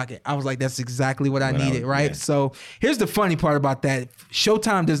hands in my pocket. I was like, that's exactly what I needed, right? Yeah. So here's the funny part about that.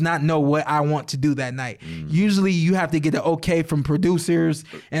 Showtime does not know what I want to do that night. Usually you have to get an okay from producers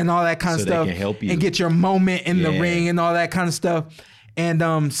and all that kind of stuff. They can help you. And get your moment in the ring and all that kind of stuff.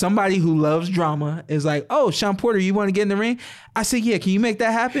 And somebody who loves drama is like, "Oh, Sean Porter, you want to get in the ring?" I said, "Yeah, can you make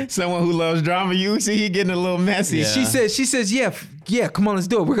that happen?" Someone who loves drama, you see he getting a little messy. Yeah. She says, yeah, come on, let's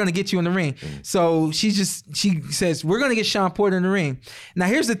do it. We're gonna get you in the ring. So she says, "We're gonna get Sean Porter in the ring." Now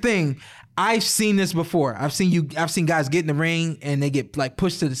here's the thing. I've seen this before. I've seen guys get in the ring and they get like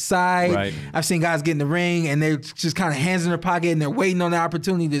pushed to the side. Right. I've seen guys get in the ring and they're just kind of hands in their pocket and they're waiting on the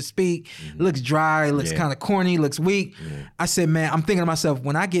opportunity to speak. Looks dry, looks kind of corny, looks weak. I said, man, I'm thinking to myself,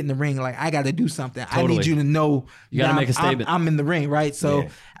 when I get in the ring, like, I got to do something. Totally. I need you to know you got to make a statement. I'm in the ring, right? So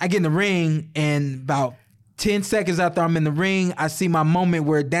I get in the ring, and about 10 seconds after I'm in the ring, I see my moment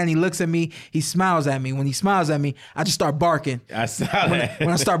where Danny looks at me. He smiles at me. When he smiles at me, I just start barking. I saw that.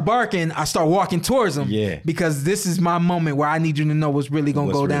 When I start barking, I start walking towards him. Yeah. Because this is my moment where I need you to know what's really going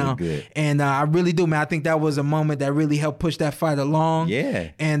to go down. Good. And I really do, man. I think that was a moment that really helped push that fight along.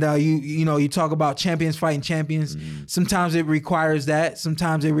 Yeah. And you talk about champions fighting champions. Sometimes it requires that.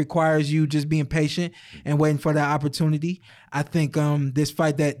 Sometimes it requires you just being patient and waiting for that opportunity. I think this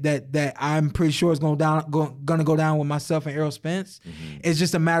fight that I'm pretty sure is gonna go down with myself and Errol Spence. It's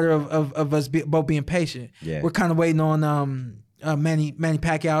just a matter of us both being patient. Yeah. We're kind of waiting on Manny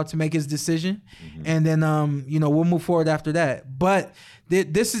Pacquiao to make his decision, and then we'll move forward after that. But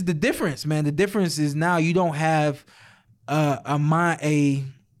this is the difference, man. The difference is now you don't have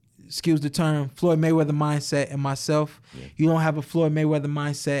excuse the term, Floyd Mayweather mindset in myself. Yeah. You don't have a Floyd Mayweather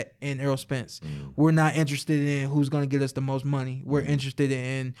mindset in Errol Spence. We're not interested in who's going to get us the most money. We're interested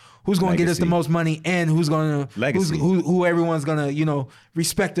in who's going to get us the most money and who's going to who everyone's going to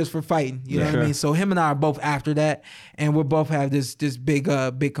respect us for fighting. You know what I mean? So him and I are both after that, and we both have this big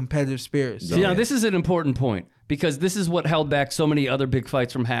competitive spirit. So, this is an important point. Because this is what held back so many other big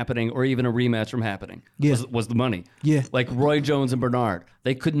fights from happening, or even a rematch from happening, was the money. Yeah. Like Roy Jones and Bernard.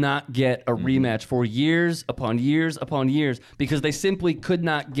 They could not get a rematch for years upon years upon years because they simply could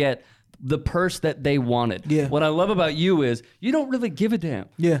not get the purse that they wanted. Yeah. What I love about you is you don't really give a damn.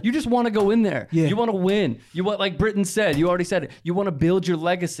 Yeah. You just want to go in there. Yeah. You want to win. You want, like Britton said, you already said it, you want to build your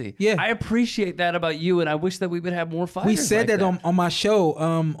legacy. Yeah. I appreciate that about you, and I wish that we would have more fighters. We said like that on my show,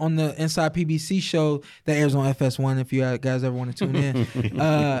 on the Inside PBC show that airs on FS1 if you guys ever want to tune in.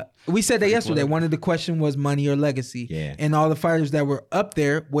 We said that yesterday. One of the questions was money or legacy. Yeah. And all the fighters that were up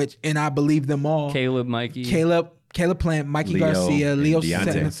there, and I believe them all. Caleb Plant, Mikey Garcia, Leo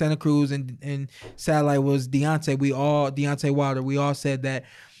Santa Cruz, and Satellite was Deontay Wilder. We all said that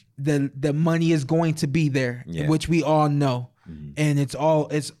the money is going to be there, which we all know. And it's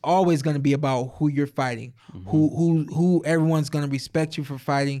always going to be about who you're fighting, who everyone's going to respect you for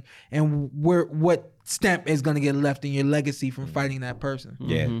fighting, and what stamp is going to get left in your legacy from fighting that person.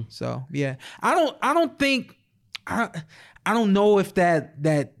 Yeah. So I don't know if that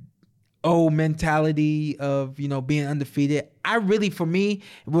old mentality of, being undefeated. For me,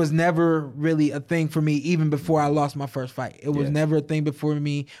 it was never really a thing for me even before I lost my first fight. It was never a thing for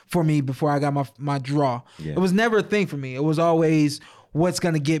me before I got my draw. Yeah. It was never a thing for me. It was always what's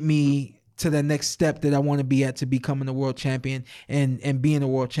going to get me to the next step that I want to be at to becoming a world champion and being a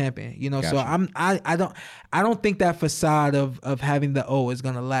world champion. Gotcha. So I don't think that facade of having the O is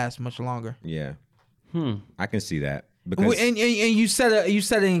going to last much longer. Yeah. I can see that. Because and you set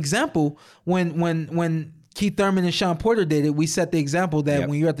an example when Keith Thurman and Sean Porter did it. We set the example that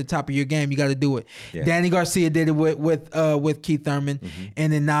when you're at the top of your game, you got to do it. Yeah. Danny Garcia did it with Keith Thurman,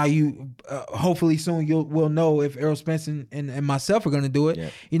 and then now you hopefully soon we'll know if Errol Spence and myself are going to do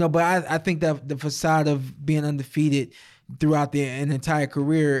it. Yeah. But I think that the facade of being undefeated throughout an entire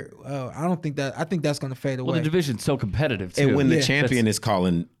career, I think that's going to fade away. Well, the division's so competitive too. And when the champion is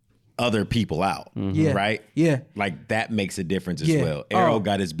calling other people out, right? Yeah. Like that makes a difference as well. Errol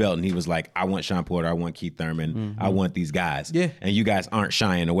got his belt and he was like, I want Sean Porter, I want Keith Thurman, I want these guys. Yeah. And you guys aren't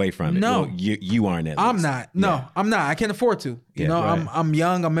shying away from it. No. Well, you aren't at least. I'm not. No, I'm not. I can't afford to. Right. I'm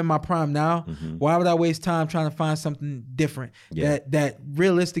young, I'm in my prime now. Why would I waste time trying to find something different that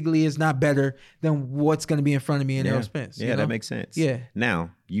realistically is not better than what's going to be in front of me in Errol Spence? Yeah, that makes sense. Yeah.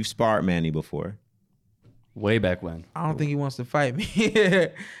 Now, you've sparred Manny before. Way back when. I don't think he wants to fight me.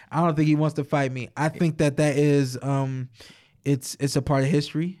 I don't think he wants to fight me. I think that is it's a part of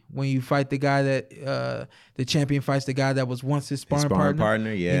history when you fight the guy that the champion fights the guy that was once his sparring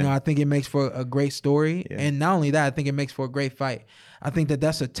partner. Yeah. I think it makes for a great story. Yeah. And not only that, I think it makes for a great fight. I think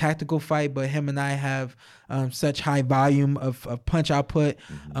that's a tactical fight, but him and I have such high volume of punch output.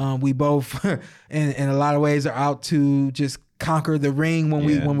 We both, in a lot of ways, are out to just conquer the ring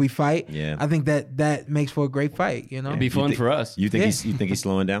when we fight. Yeah. I think that makes for a great fight. It'd be fun for us. You think he's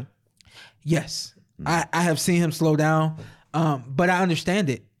slowing down? Yes, I have seen him slow down, but I understand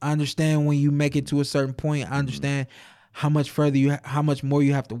it. I understand when you make it to a certain point. I understand how much more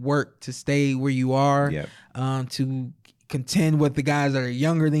you have to work to stay where you are. To contend with the guys that are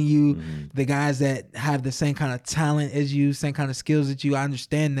younger than you, the guys that have the same kind of talent as you, same kind of skills as you. I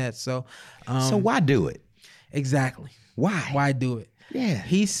understand that. So why do it? Exactly. Why do it? Yeah.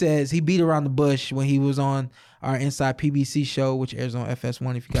 He says he beat around the bush when he was on our Inside PBC show, which airs on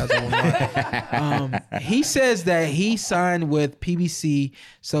FS1 if you guys don't know. He says that he signed with PBC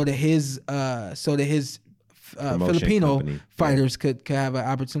so that his Filipino company. Fighters could have an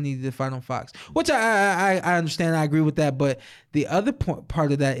opportunity to fight on Fox, which I understand. I agree with that. But the other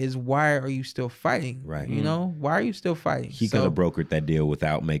part of that is, why are you still fighting? Right. Why are you still fighting? He could have brokered that deal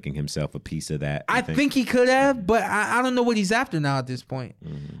without making himself a piece of that. I think he could have, but I don't know what he's after now at this point.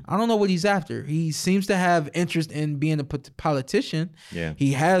 I don't know what he's after. He seems to have interest in being a politician. Yeah.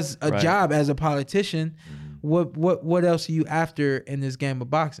 He has a job as a politician. What else are you after in this game of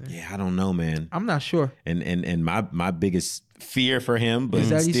boxing? Yeah, I don't know, man. I'm not sure. And my biggest fear for him, but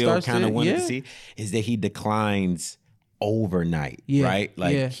still kind of wanted to see, is that he declines overnight, right?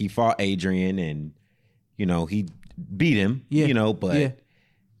 Like he fought Adrian and, he beat him, but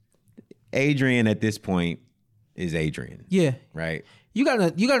Adrian at this point is Adrian. Yeah. Right? You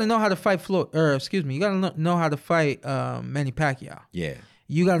gotta know how to fight you gotta know how to fight Manny Pacquiao. Yeah.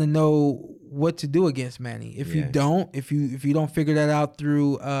 You got to know what to do against Manny. If you don't, if you don't figure that out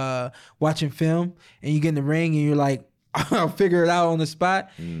through watching film, and you get in the ring and you're like, I'll figure it out on the spot,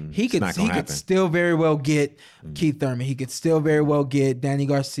 he could still very well get Keith Thurman. He could still very well get Danny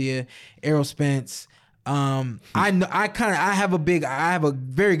Garcia, Errol Spence. I have a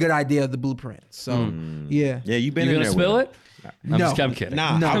very good idea of the blueprint. So yeah, you've been in there. You gonna spill it? No, I'm kidding. No,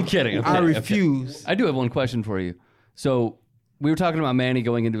 I'm kidding. I refuse. I do have one question for you. So, we were talking about Manny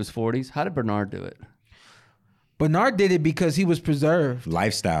going into his 40s. How did Bernard do it? Bernard did it because he was preserved.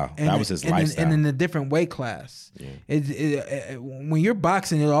 Lifestyle. That was his lifestyle. And in a different weight class. Yeah. When you're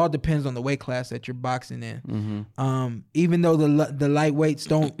boxing, it all depends on the weight class that you're boxing in. Even though the lightweights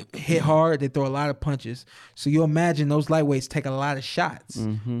don't hit hard, they throw a lot of punches. So you imagine those lightweights take a lot of shots.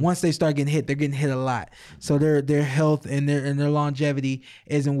 Once they start getting hit, they're getting hit a lot. So their health and their longevity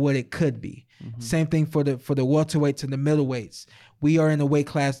isn't what it could be. Same thing for the welterweights and the middleweights. We are in a weight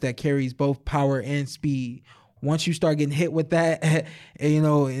class that carries both power and speed. Once you start getting hit with that,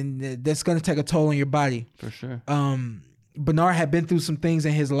 and that's going to take a toll on your body. For sure. Bernard had been through some things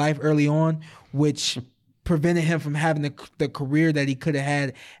in his life early on, which prevented him from having the career that he could have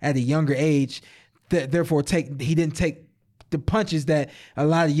had at a younger age. Therefore, he didn't take the punches that a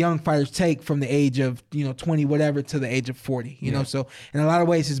lot of young fighters take from the age of 20 whatever to the age of 40. So in a lot of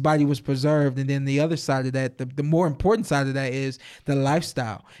ways his body was preserved. And then the other side of that, the more important side of that, is the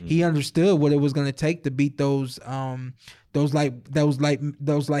lifestyle. He understood what it was going to take to beat those those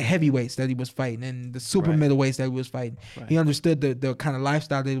heavyweights that he was fighting and the super middleweights that he was fighting. Right. He understood the kind of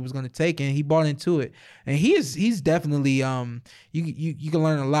lifestyle that he was going to take, and he bought into it. And he's definitely you can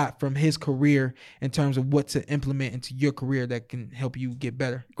learn a lot from his career in terms of what to implement into your career that can help you get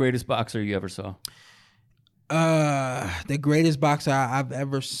better. Greatest boxer you ever saw? The greatest boxer I've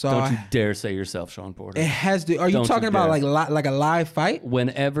ever saw. Don't you dare say yourself, Shawn Porter. It has to. Are you talking about like a live fight?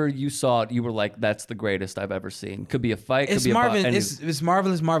 Whenever you saw it, you were like, "That's the greatest I've ever seen." Could be a fight. It's Marvin. It's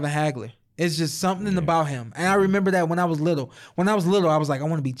Marvelous Marvin Hagler. It's just something about him, and I remember that when I was little. When I was little, I was like, I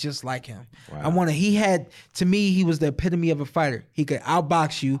want to be just like him. Wow. He was the epitome of a fighter. He could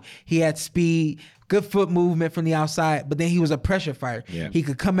outbox you. He had speed, good foot movement from the outside, but then he was a pressure fighter. Yeah. He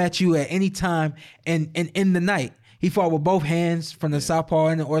could come at you at any time and in the night. He fought with both hands from the southpaw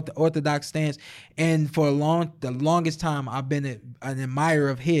and the orthodox stance. And for the longest time, I've been an admirer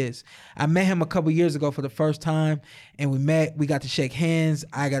of his. I met him a couple years ago for the first time, and we got to shake hands.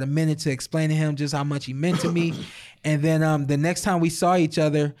 I got a minute to explain to him just how much he meant to me. And then the next time we saw each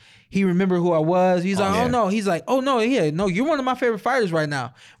other, he remembered who I was. He's like, oh no. He's like, oh no, yeah, no, you're one of my favorite fighters right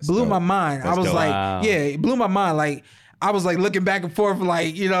now. Blew my mind. I was like, wow. Yeah, it blew my mind. Like, I was like looking back and forth,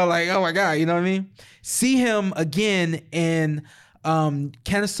 like, like, oh my God, you know what I mean? See him again in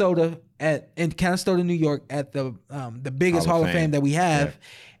Canastota, New York, at the biggest Hall of Fame that we have,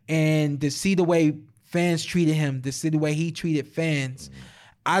 and to see the way fans treated him, to see the way he treated fans,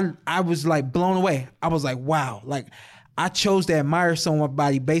 I was like blown away. I was like, wow, like I chose to admire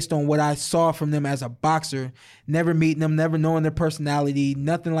somebody based on what I saw from them as a boxer, never meeting them, never knowing their personality,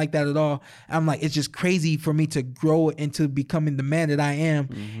 nothing like that at all. I'm like, it's just crazy for me to grow into becoming the man that I am.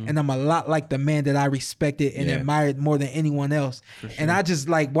 Mm-hmm. And I'm a lot like the man that I respected and admired more than anyone else. Sure. And I just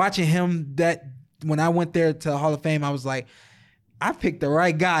like watching him when I went there to the Hall of Fame, I was like, I picked the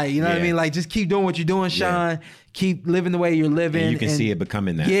right guy. You know what I mean? Like, just keep doing what you're doing, Shawn. Keep living the way you're living. And you can see it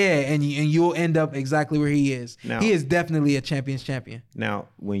becoming that. Yeah, and you'll end up exactly where he is. Now, he is definitely a champion's champion. Now,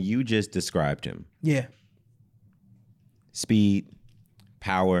 when you just described him. Yeah. Speed,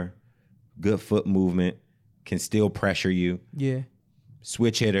 power, good foot movement, can still pressure you. Yeah.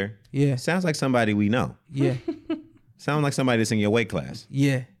 Switch hitter. Yeah. Sounds like somebody we know. Yeah. Sounds like somebody that's in your weight class.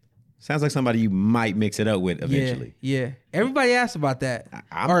 Yeah. Sounds like somebody you might mix it up with eventually. Yeah. Everybody asks about that.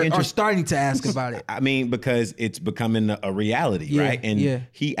 Or starting to ask about it. I mean, because it's becoming a reality, right? And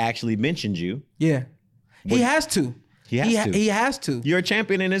he actually mentioned you. Yeah. He has to. He has to. You're a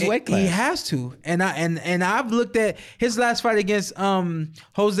champion in his weight class. He has to. And I've looked at his last fight against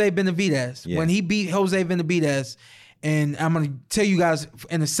Jose Benavidez. Yeah. When he beat Jose Benavidez, and I'm gonna tell you guys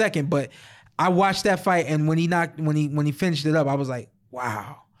in a second, but I watched that fight, and when he finished it up, I was like,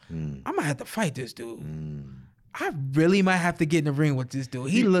 wow. I might have to fight this dude. I really might have to get in the ring with this dude.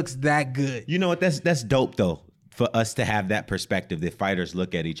 He looks that good. You know what? That's dope though, for us to have that perspective that fighters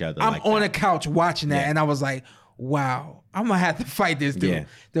look at each other. I'm on a couch watching that, and I was like, wow, I'm gonna have to fight this dude. Yeah.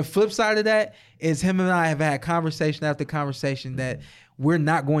 The flip side of that is him and I have had conversation after conversation that we're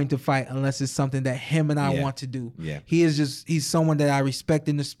not going to fight unless it's something that him and I want to do. Yeah. He's someone that I respect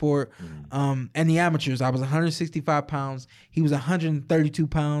in the sport. And the amateurs, I was 165 pounds. He was 132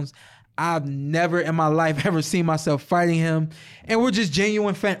 pounds. I've never in my life ever seen myself fighting him. And we're just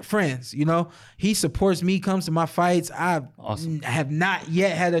genuine friends, you know? He supports me, comes to my fights. I have not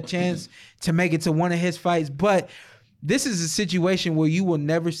yet had a chance to make it to one of his fights, but this is a situation where you will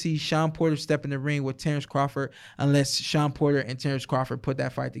never see Shawn Porter step in the ring with Terrence Crawford unless Shawn Porter and Terrence Crawford put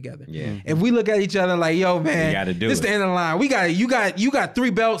that fight together. Yeah. If we look at each other like, yo, man, this is the end of the line. You got 3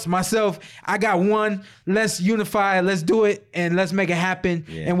 belts. Myself, I got 1. Let's unify. Let's do it, and let's make it happen,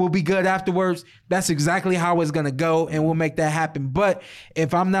 and we'll be good afterwards. That's exactly how it's going to go, and we'll make that happen. But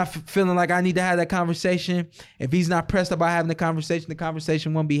if I'm not feeling like I need to have that conversation, if he's not pressed about having the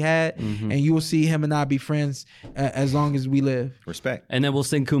conversation won't be had, and you will see him and I be friends as long as we live. Respect. And then we'll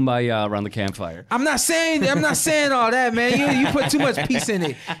sing Kumbaya around the campfire. I'm not saying all that, man. You put too much peace in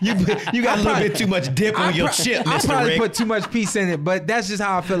it. You got a little bit too much dip on your chip, Mr. I probably Rick. put too much peace in it, but that's just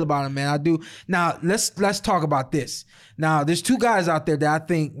how I feel about him, man. I do. Now let's talk about this. Now, there's 2 guys out there that I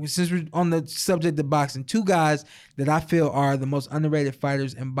think, since we're on the subject of boxing, 2 guys that I feel are the most underrated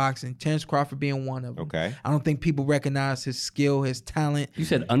fighters in boxing, Terrence Crawford being one of them. Okay. I don't think people recognize his skill, his talent. You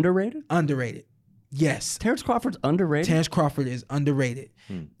said underrated? Underrated. Yes. Terrence Crawford's underrated? Terrence Crawford is underrated.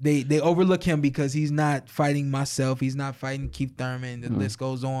 They overlook him because he's not fighting myself. He's not fighting Keith Thurman. The list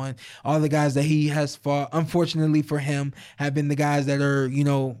goes on. All the guys that he has fought, unfortunately for him, have been the guys that are,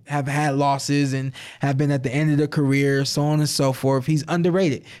 have had losses and have been at the end of their career, so on and so forth. He's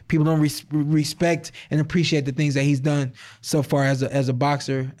underrated. People don't respect and appreciate the things that he's done so far as a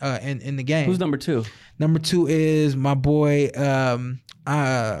boxer in the game. Who's number 2? Number 2 is my boy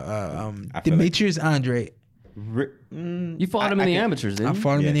Demetrius Andrade. You fought him in the amateurs, didn't you? I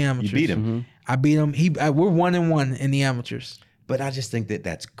fought him in the amateurs. You beat him. I beat him. We're 1-1 in the amateurs. But I just think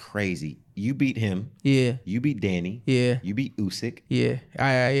that's crazy. You beat him. Yeah. You beat Danny. Yeah. You beat Usyk. Yeah.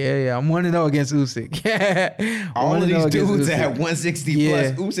 I'm 1-0 against Usyk. All of these dudes at 160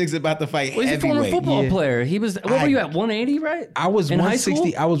 plus. Usyk's about to fight Well, he's a former heavyweight. football player. He was. What were you at? 180, right? I was in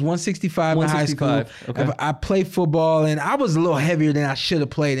 160. I was 165 in high school. 165, okay. I played football, and I was a little heavier than I should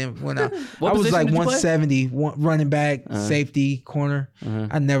have played. When I was like 170, running back, safety, corner.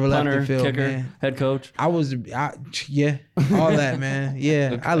 I never Punter, left the field, kicker, man. head coach. all that, man.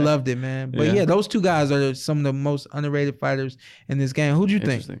 Yeah, okay. I loved it, man. But yeah, those two guys are some of the most underrated fighters in this game. Who'd you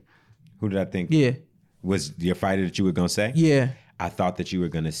think? Who did I think? Yeah. Was your fighter that you were going to say? Yeah. I thought that you were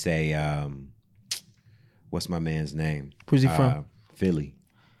going to say, what's my man's name? Where's he from? Philly.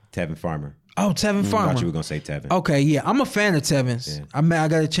 Tevin Farmer. Oh, Tevin Farmer. I thought you were going to say Tevin. Okay, yeah. I'm a fan of Tevin's. Yeah. I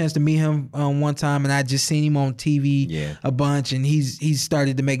got a chance to meet him one time, and I just seen him on TV a bunch, and he's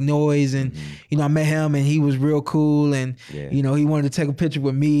started to make noise, and I met him, and he was real cool, and he wanted to take a picture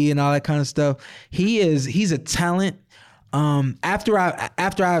with me and all that kind of stuff. He's a talent. After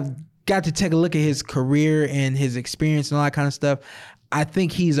I got to take a look at his career and his experience and all that kind of stuff, I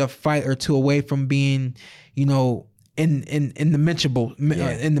think he's a fight or two away from being, in the mentionables,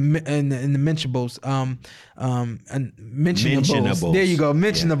 in the mentionables, mentionables. There you go,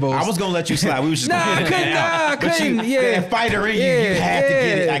 mentionables. Yeah. I was gonna let you slide. We was just I couldn't. That fighter in you had to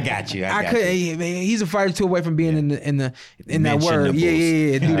get it. I got you. I couldn't. He's a fighter two away from being in that word.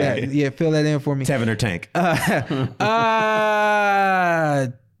 Yeah. Do that. Yeah, fill that in for me. Tevin or Tank?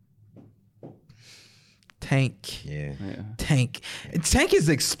 Tank. Yeah. Tank is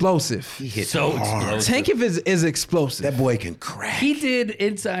explosive. He hit so hard. Tank is explosive. That boy can crack. He did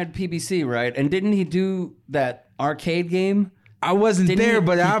Inside PBC, right? And didn't he do that arcade game? I wasn't there,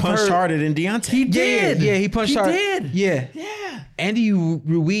 but I've punched heard harder than Deontay. He did. Yeah, he punched hard. He did. Yeah. Andy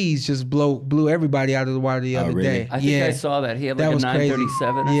Ruiz just blew everybody out of the water the other day. I think I saw that. He had like a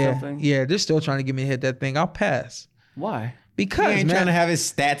 937 or something. Yeah, they're still trying to get me to hit that thing. I'll pass. Why? Because he ain't trying to have his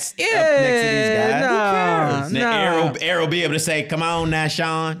stats up next to these guys. No. Arrow be able to say, "Come on now,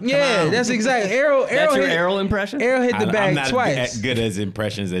 Sean." That's exactly Arrow. That's your Arrow impression. Arrow hit the bag I'm not twice. as good as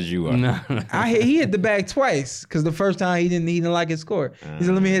impressions as you are. No. He hit the bag twice because the first time he didn't like his score. He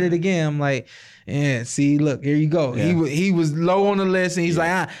said, "Let me hit it again." I'm like, "Yeah, see, look, here you go." Yeah. He was low on the list, and he's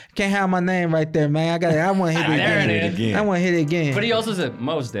like, "I can't have my name right there, man. I want to hit it again. There it is. I want to hit it again." But he also said,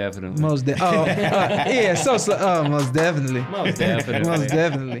 "Most definitely." Most definitely. Most definitely. Most definitely. Most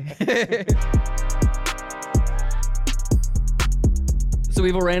definitely. So we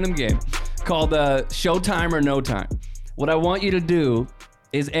have a random game called Showtime or No Time. What I want you to do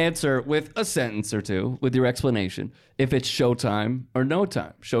is answer with a sentence or two with your explanation if it's showtime or no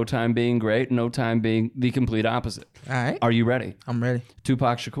time. Showtime being great, no time being the complete opposite. All right. Are you ready? I'm ready.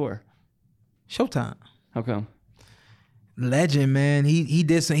 Tupac Shakur. Showtime. How come? Legend, man. He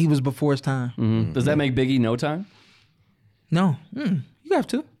did some. He was before his time. Mm-hmm. Does that make Biggie no time? No. You have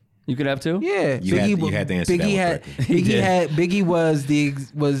to. You could have to? Yeah. You had to answer that one Biggie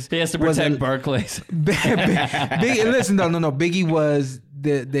was He has to protect Barclays. Listen, no. Biggie was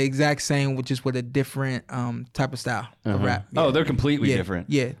the exact same, which is with a different type of style of rap. Yeah. Oh, they're completely different.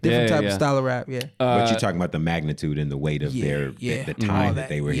 Yeah, different type of style of rap. Yeah. But you're talking about the magnitude and the weight of the time that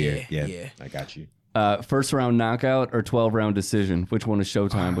they were here. Yeah, I got you. First round knockout or 12-round decision? Which one is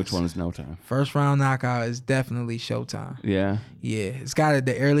showtime? Which one is no time? First round knockout is definitely showtime. Yeah. It's got it.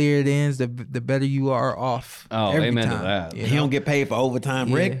 The earlier it ends, the better you are off. Oh, amen to that. He don't get paid for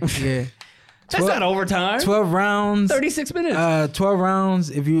overtime, Rick. Yeah. That's not overtime. 12 rounds. 36 minutes. 12 rounds.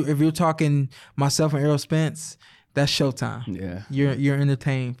 If you're talking myself and Errol Spence, that's showtime. Yeah. You're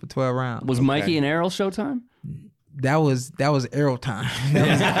entertained for 12 rounds. Was Mikey and Errol showtime? That was Arrow time.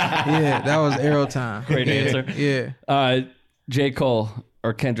 That was Arrow time. Great answer. Yeah. J. Cole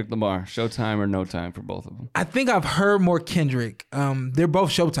or Kendrick Lamar, showtime or no time for both of them? I think I've heard more Kendrick. They're both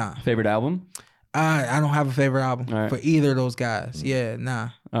showtime. Favorite album? I don't have a favorite album for either of those guys. Yeah,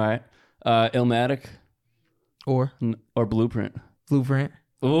 nah. All right. Illmatic or Blueprint? Blueprint.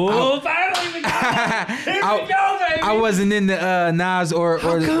 Oh, finally we go! Here we go, I wasn't into Nas or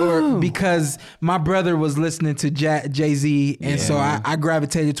because my brother was listening to Jay-Z, and so I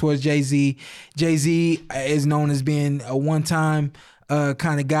gravitated towards Jay-Z. Jay-Z is known as being a one-time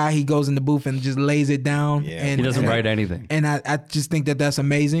kind of guy. He goes in the booth and just lays it down. Yeah. And he doesn't write anything. And I just think that that's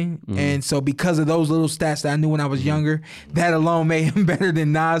amazing. And so because of those little stats that I knew when I was younger, that alone made him better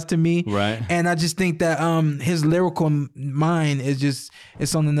than Nas to me. Right. And I just think that his lyrical mind is just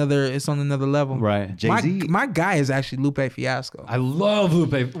it's on another level. Right. Jay-Z. My guy is actually Lupe Fiasco. I love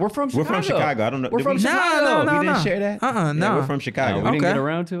Lupe. We're from Chicago. We're from Chicago. I don't know. We're from we- Chicago. No, we didn't share that? no. Yeah, we're from Chicago. We didn't Okay. get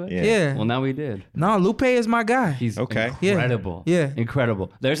around to it. Yeah. Well, now we did. No, Lupe is my guy. He's Okay. incredible. Yeah.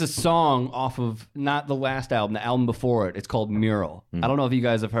 Incredible. There's a song off of not the last album, the album before it. It's called Mural. I don't know if you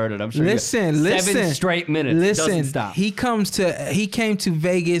guys have heard it. I'm sure. Listen. 7 straight minutes. Doesn't stop. He came to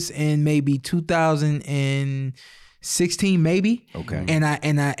Vegas in maybe 2016, maybe. Okay. And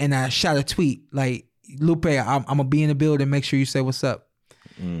I shot a tweet like, Lupe, I'm gonna be in the building. Make sure you say what's up.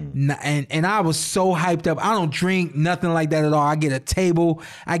 And I was so hyped up. I don't drink nothing like that at all. I get a table,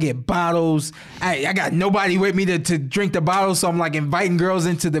 I get bottles. I got nobody with me to drink the bottles, so I'm like inviting girls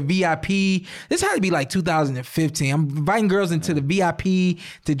into the VIP. This had to be like 2015. I'm inviting girls into the VIP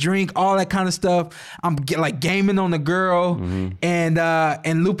to drink, all that kind of stuff. I'm like gaming on the girl,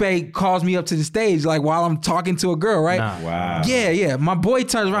 and Lupe calls me up to the stage like while I'm talking to a girl, right? Wow. Yeah. My boy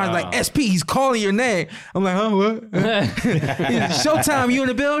turns around and like, SP, he's calling your name. I'm like, huh, what? Showtime, you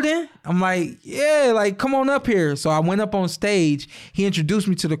in the building? I'm like, yeah, like come on up here. So I went up on stage. He introduced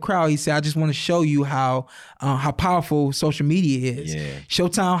me to the crowd. He said, I just want to show you how powerful social media is. Yeah.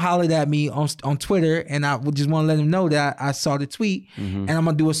 Showtime hollered at me on Twitter, and I would just want to let him know that I saw the tweet, and I'm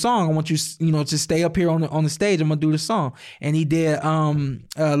gonna do a song. I want you to stay up here on the stage. I'm gonna do the song. And he did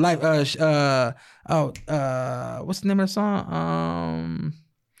what's the name of the song?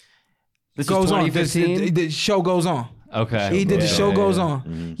 This Goes is on. 2015. The show goes on. Okay. He did the Yeah. show goes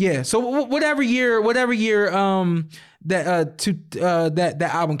on. Yeah. So whatever year that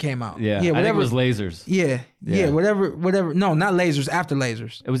album came out. Yeah. Yeah. I think it Whatever. was Lasers. Yeah. Whatever. No, not Lasers. After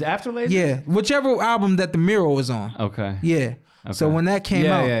Lasers. It was after Lasers? Yeah. Whichever album that the Mural was on. Okay. Yeah. So when that came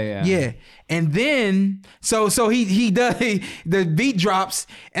Yeah, out, yeah. and then so he does the beat drops,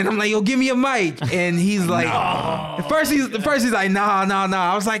 and I'm like, yo, give me a mic, and he's like, at first he's like, nah.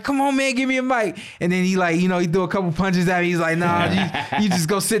 I was like, come on, man, give me a mic, and then he like, he do a couple punches at me. He's like, nah, you just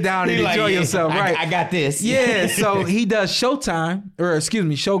go sit down and enjoy yourself, right? I got this. Yeah, so he does Show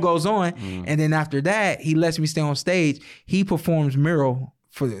Goes On, and then after that, he lets me stay on stage. He performs Mural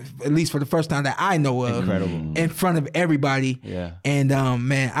at least for the first time that I know of, Incredible. in front of everybody. Yeah. And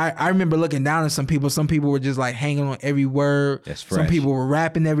man, I remember looking down at some people. Some people were just like hanging on every word. That's Some fresh. people were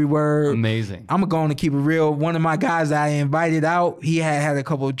rapping every word. Amazing. I'm going to keep it real. One of my guys that I invited out, he had a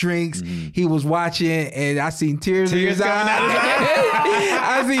couple of drinks. He was watching, and I seen tears in his eyes.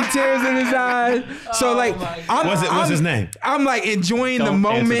 I seen tears in his eyes. So like, What's his name? I'm like enjoying the Don't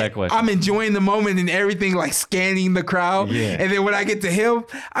answer that moment. question. I'm enjoying the moment and everything, like scanning the crowd. Yeah. And then when I get to him,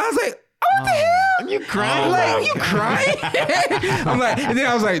 I was like, what the hell? You crying? I'm like, are you crying? I'm like, and then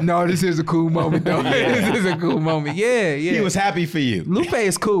I was like, no, this is a cool moment though. This is a cool moment. Yeah. He was happy for you. Lupe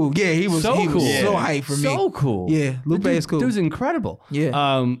is cool. Yeah, he was So so cool. hyped for me. So cool. Yeah, Lupe is cool. Dude's incredible.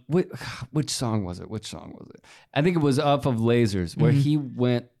 Yeah. Which song was it? I think it was off of Lasers, where he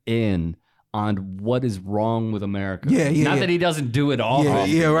went in on what is wrong with America. Yeah. Not that he doesn't do it all.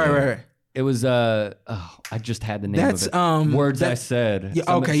 Yeah, right. It was I just had the name That's, of it. Words I said. Yeah,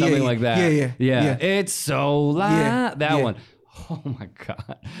 Something, okay, yeah, something yeah. like that. Yeah. It's so loud. Yeah, That yeah. one. Oh my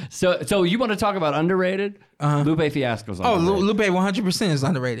god. So you want to talk about underrated? Lupe Fiasco's Oh, underrated. Lupe 100% is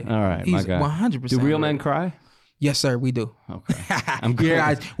underrated. All right, He's my guy. 100%. Do real men underrated. cry? Yes, sir, we do. Okay. I'm good.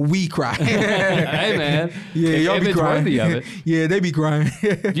 Yeah, we cry. Hey man. Yeah, y'all if be it's crying. worthy of it. Yeah, they be crying.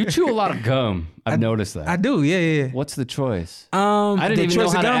 You chew a lot of gum. I've noticed that. I do. Yeah. What's the choice? I I didn't even know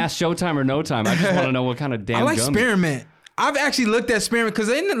how to ask Showtime or No Time. I just want to know what kind of damn I like gum. spearmint. I've actually looked at spearmint because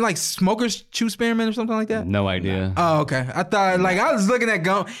ain't it like smokers chew spearmint or something like that? No idea. Oh, okay. I thought like I was looking at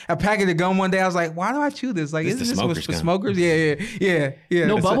a packet of gum one day. I was like, why do I chew this? Like, It's isn't the this smokers' for gum. smokers? Yeah.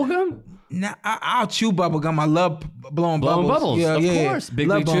 no So- bubble gum? Nah, I'll chew bubble gum. I love blowing Blowing bubbles. bubbles, of course. Big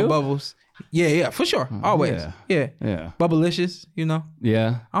love League blowing Chew? bubbles. Yeah, for sure. Always. Yeah. Yeah. Bubblicious,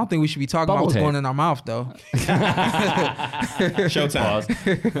 Yeah. I don't think we should be talking Bubble about what's tape. going in our mouth though.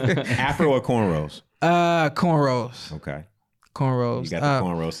 Showtime. Afro or cornrows? Cornrows. Okay. Cornrows. You got the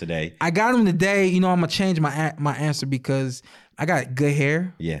cornrows today. I got them today. I'm gonna change my answer because I got good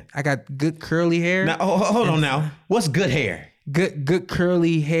hair. Yeah. I got good curly hair. Now, hold on now. What's good hair? good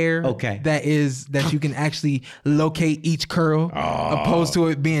curly hair. Okay. That you can actually locate each curl, opposed to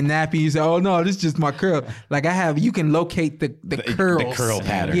it being nappy. You say, "Oh no, this is just my curl." Like you can locate the curls, the curl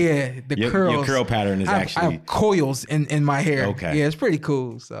pattern. Yeah, curls. Your curl pattern is I actually have coils in my hair. Okay. Yeah, it's pretty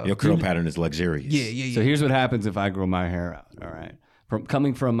cool. So your curl pattern is luxurious. Yeah. So here's what happens if I grow my hair out. All right.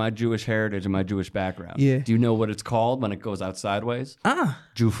 Coming from my Jewish heritage and my Jewish background. Yeah. Do you know what it's called when it goes out sideways?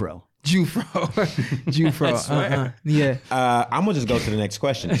 Jufro. Jufro. Yeah. I'm gonna just go to the next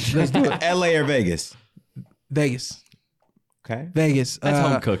question. Let's do it. LA or Vegas? Vegas. Okay. Vegas. That's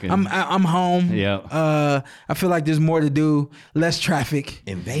home cooking. I'm home. Yeah. I feel like there's more to do, less traffic.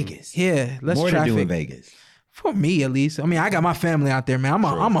 In Vegas. Yeah, less More traffic. to do in Vegas. For me, at least. I mean, I got my family out there, man. I'm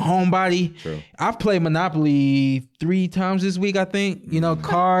a homebody. True. I've played Monopoly 3 times this week, I think. You know,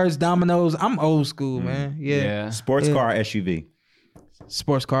 cars, dominoes. I'm old school, man. Yeah. Sports car, SUV.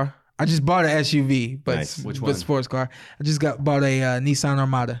 Sports car. I just bought an SUV, but Nice. Which but one? sports car. I just bought a Nissan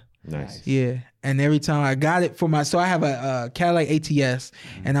Armada. Nice. Yeah. And every time I got it so I have a Cadillac ATS,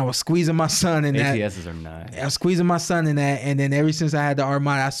 and I was squeezing my son in that. ATSs are nice. I was squeezing my son in that, and then ever since I had the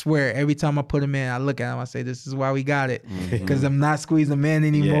Armada, I swear every time I put him in, I look at him, I say, "This is why we got it," because I'm not squeezing him in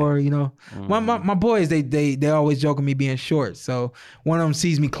anymore. You know, my boys they always joke at me being short, so one of them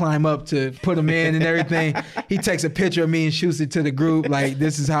sees me climb up to put him in and everything. He takes a picture of me and shoots it to the group like,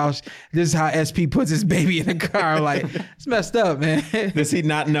 "This is how SP puts his baby in the car." Like, it's messed up, man. Does he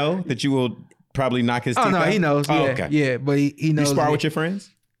not know that you will probably knock his teeth Oh no, out? he knows. Oh, Yeah, okay. yeah, but he knows. You spar it. with your friends?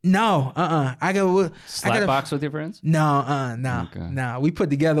 No, I gotta Slapbox with your friends? No, Okay. no. We put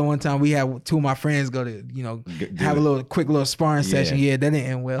together one time. We had 2 of my friends go to, have a quick little sparring session. Yeah, that didn't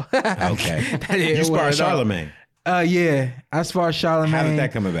end well. Okay. That didn't You end well spar at all. Charlemagne. Yeah, I sparred Charlemagne. How did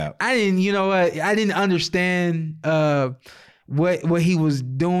that come about? I didn't, you know what? I didn't understand what he was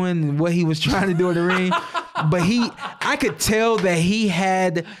doing and what he was trying to do in the ring. But I could tell that he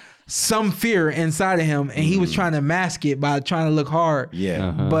had some fear inside of him, and he was trying to mask it by trying to look hard.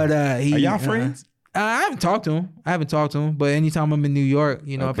 Yeah. But Are y'all friends? I haven't talked to him. But anytime I'm in New York,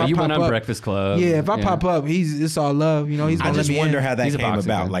 if I You pop went on up, Breakfast Club. yeah, if I pop up, it's all love. He's gonna I let just me wonder in. how that He's a came boxing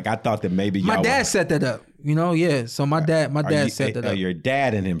about. fan. Like, I thought that maybe My y'all dad set that up. Yeah. So my dad set that up. Your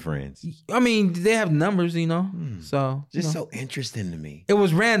dad and him friends. I mean, they have numbers, So Just so interesting to me. it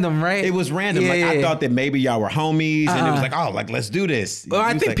was random, right? It was random. Yeah, I yeah. thought that maybe y'all were homies, and it was like, oh, like, let's do this. Well, I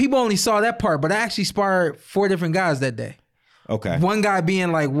You was think like, people only saw that part, but I actually sparred 4 different guys that day. Okay. One guy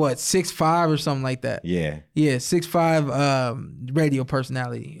being like 6'5" or something like that. Yeah. Yeah, 6'5", radio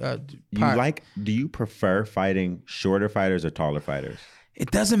personality. Do you prefer fighting shorter fighters or taller fighters?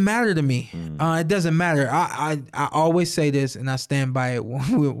 It doesn't matter to me. It doesn't matter. I always say this, and I stand by it.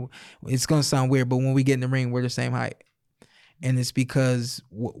 It's gonna sound weird, but when we get in the ring, we're the same height, and it's because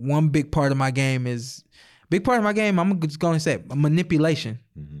one big part of my game is. Big part of my game, I'm just going to say manipulation.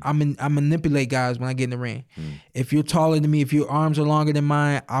 I manipulate guys when I get in the ring. If you're taller than me, if your arms are longer than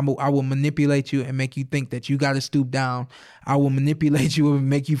mine, I will manipulate you and make you think that you got to stoop down. I will manipulate you and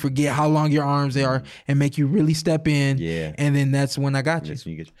make you forget how long your arms are and make you really step in. Yeah. And then that's when I got you. That's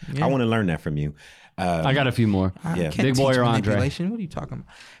when you get I want to learn that from you. I got a few more. I Yeah. can't Big boy teach or Andre? manipulation. What are you talking about?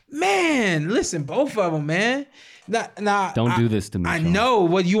 Man, listen, both of them, man. Nah, Don't do this to me, I Sean. know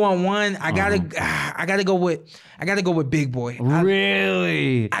what you want. One, I gotta go with Big Boy.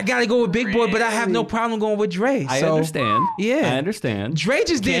 Really? I gotta go with Big Boy, but I have no problem going with Dre. I So, understand. Yeah, I understand. Dre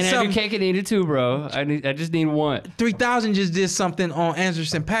just did Can't have your something. cake and eat it too, bro. I just need one. 3000 just did something on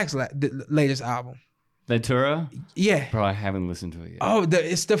Anderson .Paak's latest album. Ventura? Yeah. Bro, I haven't listened to it yet. Oh,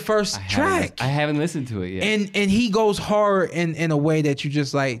 it's the first track, I haven't listened to it yet. and he goes hard in a way that you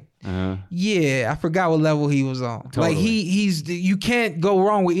just like. Yeah, I forgot what level he was on. Totally. Like he's you can't go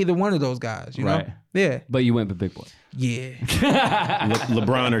wrong with either one of those guys. You know? Right. Yeah. But you went with Big Boy. Yeah.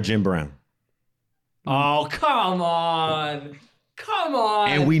 LeBron or Jim Brown? Oh, come on. Come on.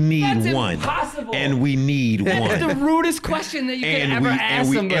 And we need That's one. Impossible. And we need That's one. the rudest question that you could and ever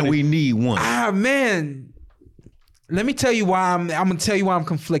ask somebody. and we need one. Man. Let me tell you why I'm gonna tell you why I'm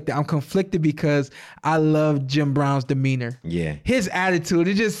conflicted. I'm conflicted because I love Jim Brown's demeanor. Yeah. His attitude,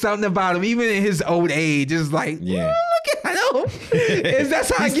 it's just something about him, even in his old age, it's like, Yeah. look at him.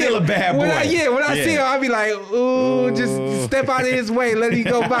 That's how He's I get. still a bad boy. When I see him, I'll be like, ooh, just step out of his way, let him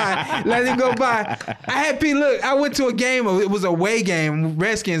go by. Let him go by. I had people, look, I went to a game, it was a away game,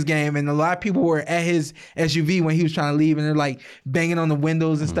 Redskins game, and a lot of people were at his SUV when he was trying to leave, and they're like banging on the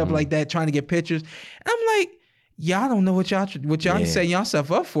windows and stuff like that, trying to get pictures. And I'm like, y'all don't know what y'all setting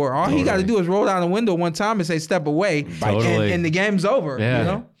yourself up for. All he got to do is roll down the window one time and say step away, Totally. and the game's over. Yeah. You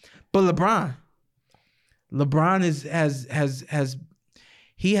know. But LeBron has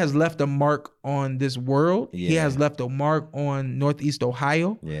he has left a mark on this world. Yeah. He has left a mark on Northeast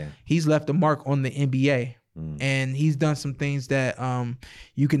Ohio. Yeah. He's left a mark on the NBA. And he's done some things that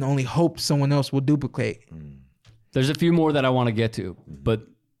you can only hope someone else will duplicate. There's a few more that I want to get to, but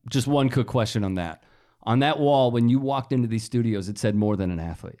just one quick question on that. On that wall, when you walked into these studios, it said more than an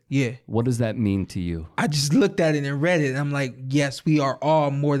athlete. Yeah. What does that mean to you? I just looked at it and read it. And I'm like, yes, we are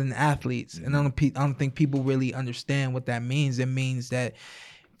all more than athletes. And I don't think people really understand what that means. It means that,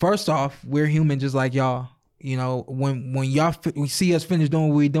 first off, we're human just like y'all. You know, when y'all see us finish doing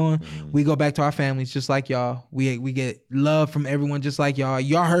what we're doing, we go back to our families just like y'all. We get love from everyone just like y'all.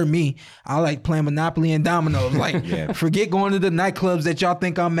 Y'all heard me. I like playing Monopoly and dominoes. Like, forget going to the nightclubs that y'all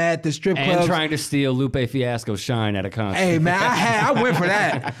think I'm at, the strip clubs. And trying to steal Lupe Fiasco's shine at a concert. Hey, man, I went for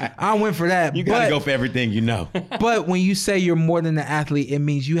that. I went for that. You got to go for everything you know. But when you say you're more than an athlete, it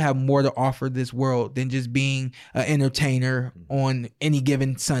means you have more to offer this world than just being an entertainer on any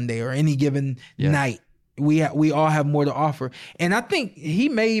given Sunday or any given night. We all have more to offer. And I think he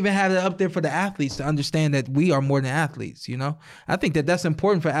may even have it up there for the athletes to understand that we are more than athletes, you know? I think that that's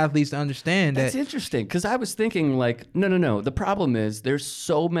important for athletes to understand. That's interesting, because I was thinking like, no. The problem is there's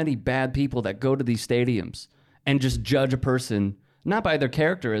so many bad people that go to these stadiums and just judge a person, not by their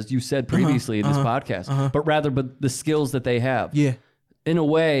character, as you said previously in this podcast, but rather by the skills that they have. Yeah. In a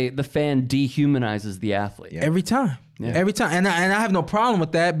way, the fan dehumanizes the athlete. Every time. Yeah. Every time. And I have no problem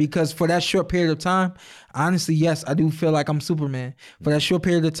with that, because for that short period of time, honestly, yes, I do feel like I'm Superman. For that short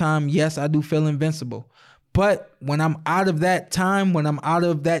period of time, yes, I do feel invincible. But when I'm out of that time, when I'm out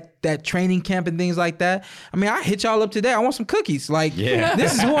of that training camp and things like that, I mean, I hit y'all up today. I want some cookies. Like,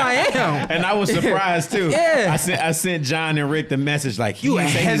 this is who I am. And I was surprised too. Yeah. I sent John and Rick the message like, you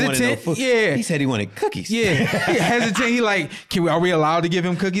hesitant? He said he wanted cookies. Yeah. He hesitant. He like, are we allowed to give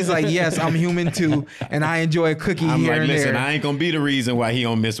him cookies? Like, yes, I'm human too, and I enjoy a cookie here and listen, there. I ain't gonna be the reason why he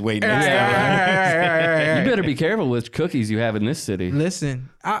don't miss weight next You better be careful which cookies you have in this city. Listen,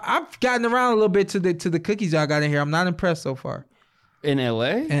 I've gotten around a little bit to the cookies y'all got in here. I'm not impressed so far. In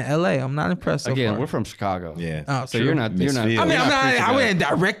LA? In LA, I'm not impressed so far. Again, we're from Chicago. Yeah. Oh, so true. you're not. Fields. I mean, I wouldn't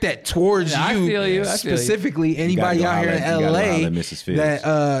direct that towards you. I feel you. Specifically, anybody out here in LA Mrs. Fields. that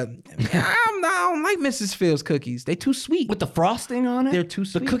I don't like Mrs. Fields cookies. They too sweet. With the frosting on it? They're too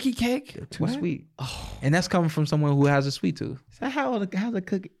sweet. The cookie cake? They're too sweet. Oh. And that's coming from someone who has a sweet tooth. So how's a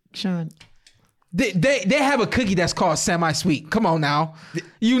cookie, Sean? They have a cookie that's called semi-sweet. Come on now.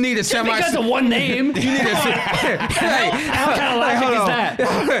 You need a semi-sweet. Because of one name. You need a How kind of logic is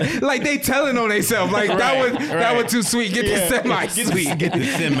that? Like they telling on themselves. Like that was too sweet. Get the semi-sweet. Get the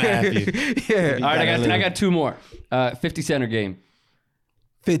semi. Yeah. All right, I got two more. 50 Cent or Game?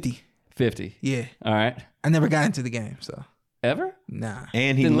 50. 50. Yeah. All right. I never got into the game, so. Ever? Nah.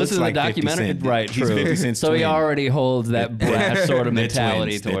 And he Didn't looks listen to like the 50 documentary? Cent. Right, He's true. 50 Cent's So he twin. already holds that brash sort of They're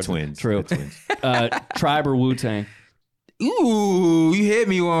mentality twins. They're towards twins. True. They're twins. Tribe or Wu-Tang? Ooh, you hit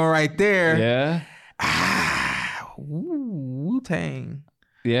me one right there. Yeah. Wu-Tang.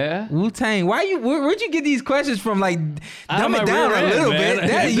 Yeah. Wu-Tang. Where'd you get these questions from? Like, dumb it my down rear a little end, bit.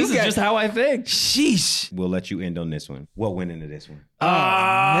 man. This is just how I think. Sheesh. We'll let you end on this one. What went into this one?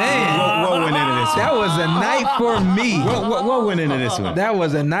 Man. What went into this one? That was a night for me. What went into this one? That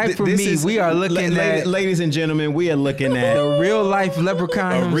was a night for me. We are looking at, ladies and gentlemen, we are looking at the real life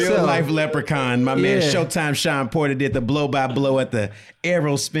leprechaun a himself. real life leprechaun. My man Yeah. Showtime Sean Porter did the blow by blow at the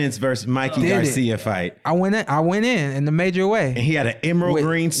Errol Spence versus Mikey Did it. Garcia fight. I went in a major way. And he had an emerald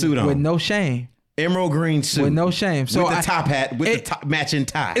green suit on. With no shame. Emerald green suit. With no shame. So with the top hat, with the top matching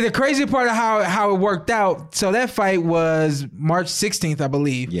tie. The crazy part of how it worked out, so that fight was March 16th, I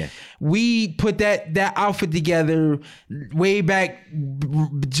believe. Yeah. We put that outfit together way back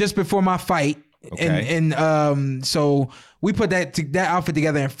just before my fight. Okay. And so we put that outfit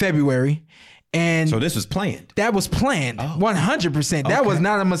together in February. And So this was planned. that was planned, 100%. That was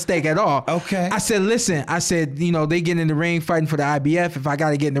not a mistake at all. Okay. I said, listen, they get in the ring fighting for the IBF. If I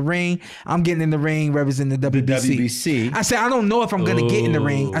got to get in the ring, I'm getting in the ring representing the WBC. WBC. I said, I don't know if I'm going to get in the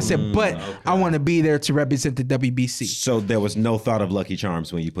ring. I said, but I want to be there to represent the WBC. So there was no thought of Lucky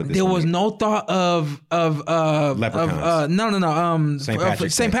Charms when you put this There one was in. no thought of Leprechauns. no. St.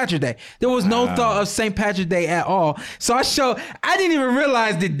 Patrick's Day. There was no thought of St. Patrick's Day at all. So I didn't even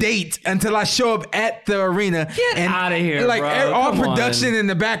realize the date until I show up at the arena. Get outta here, like bro. all Come production on. in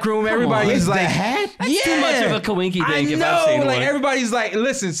the back room. Everybody's on. like, The hat? That's too much of a coinky I dink if know. I've seen Like one. everybody's like,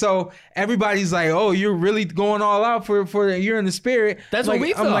 listen. So everybody's like, oh, you're really going all out for you're in the spirit. That's like, what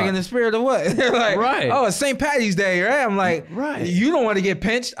we I'm like, thought. in the spirit of what? They're like, Right. oh, it's St. Patty's Day, right? I'm like, Right. You don't want to get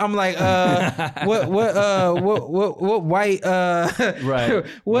pinched. I'm like, what white Right.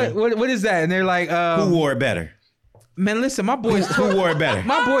 what is that? And they're like, Who wore it better? Man, listen, my boys Who wore it better?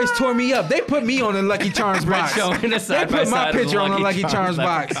 My boys tore me up. They put me on the Lucky Charms box. They put my picture on the Lucky Charms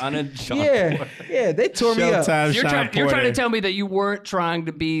box. Yeah, they tore me up. You're trying to tell me that you weren't trying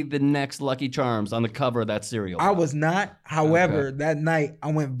to be the next Lucky Charms on the cover of that cereal box. I was not. However, that night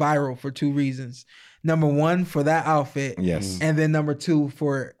I went viral for 2 reasons. Number 1, for that outfit. Yes. And then number 2,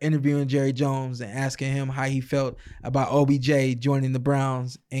 for interviewing Jerry Jones and asking him how he felt about OBJ joining the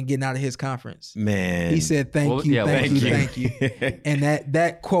Browns and getting out of his conference. Man. He said, thank you. And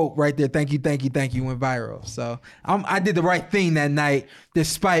that quote right there, thank you, went viral. So I did the right thing that night,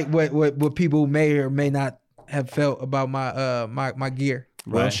 despite what people may or may not have felt about my gear.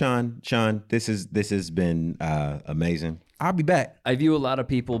 Well, Sean, this has been amazing. I'll be back. I view a lot of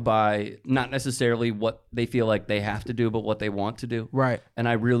people by not necessarily what they feel like they have to do, but what they want to do. Right. And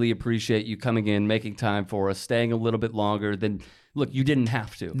I really appreciate you coming in, making time for us, staying a little bit longer than, look, you didn't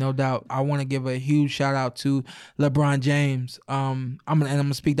have to. No doubt. I want to give a huge shout out to LeBron James. I'm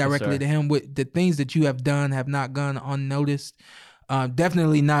gonna speak directly to him. With the things that you have done have not gone unnoticed.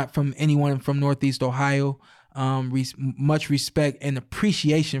 Definitely not from anyone from Northeast Ohio. Much respect and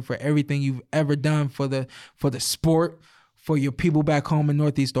appreciation for everything you've ever done for the sport, for your people back home in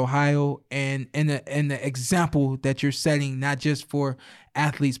Northeast Ohio, and the example that you're setting, not just for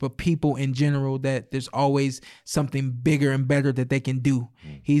athletes, but people in general, that there's always something bigger and better that they can do.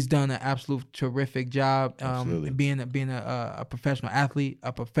 He's done an absolute terrific job being a professional athlete,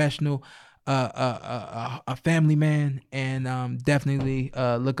 a professional, a family man, and definitely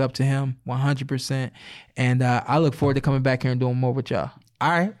look up to him 100%. And I look forward to coming back here and doing more with y'all. All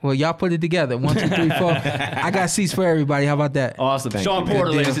right. Well, y'all put it together. 1, 2, 3, 4. I got seats for everybody. How about that? Awesome. Sean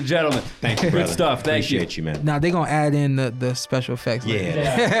Porter, ladies and gentlemen. Thank you, brother. Good stuff. Thank you. Appreciate you, man. Now they're going to add in the special effects.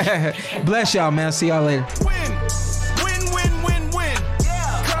 Yeah. Bless y'all, man. See y'all later.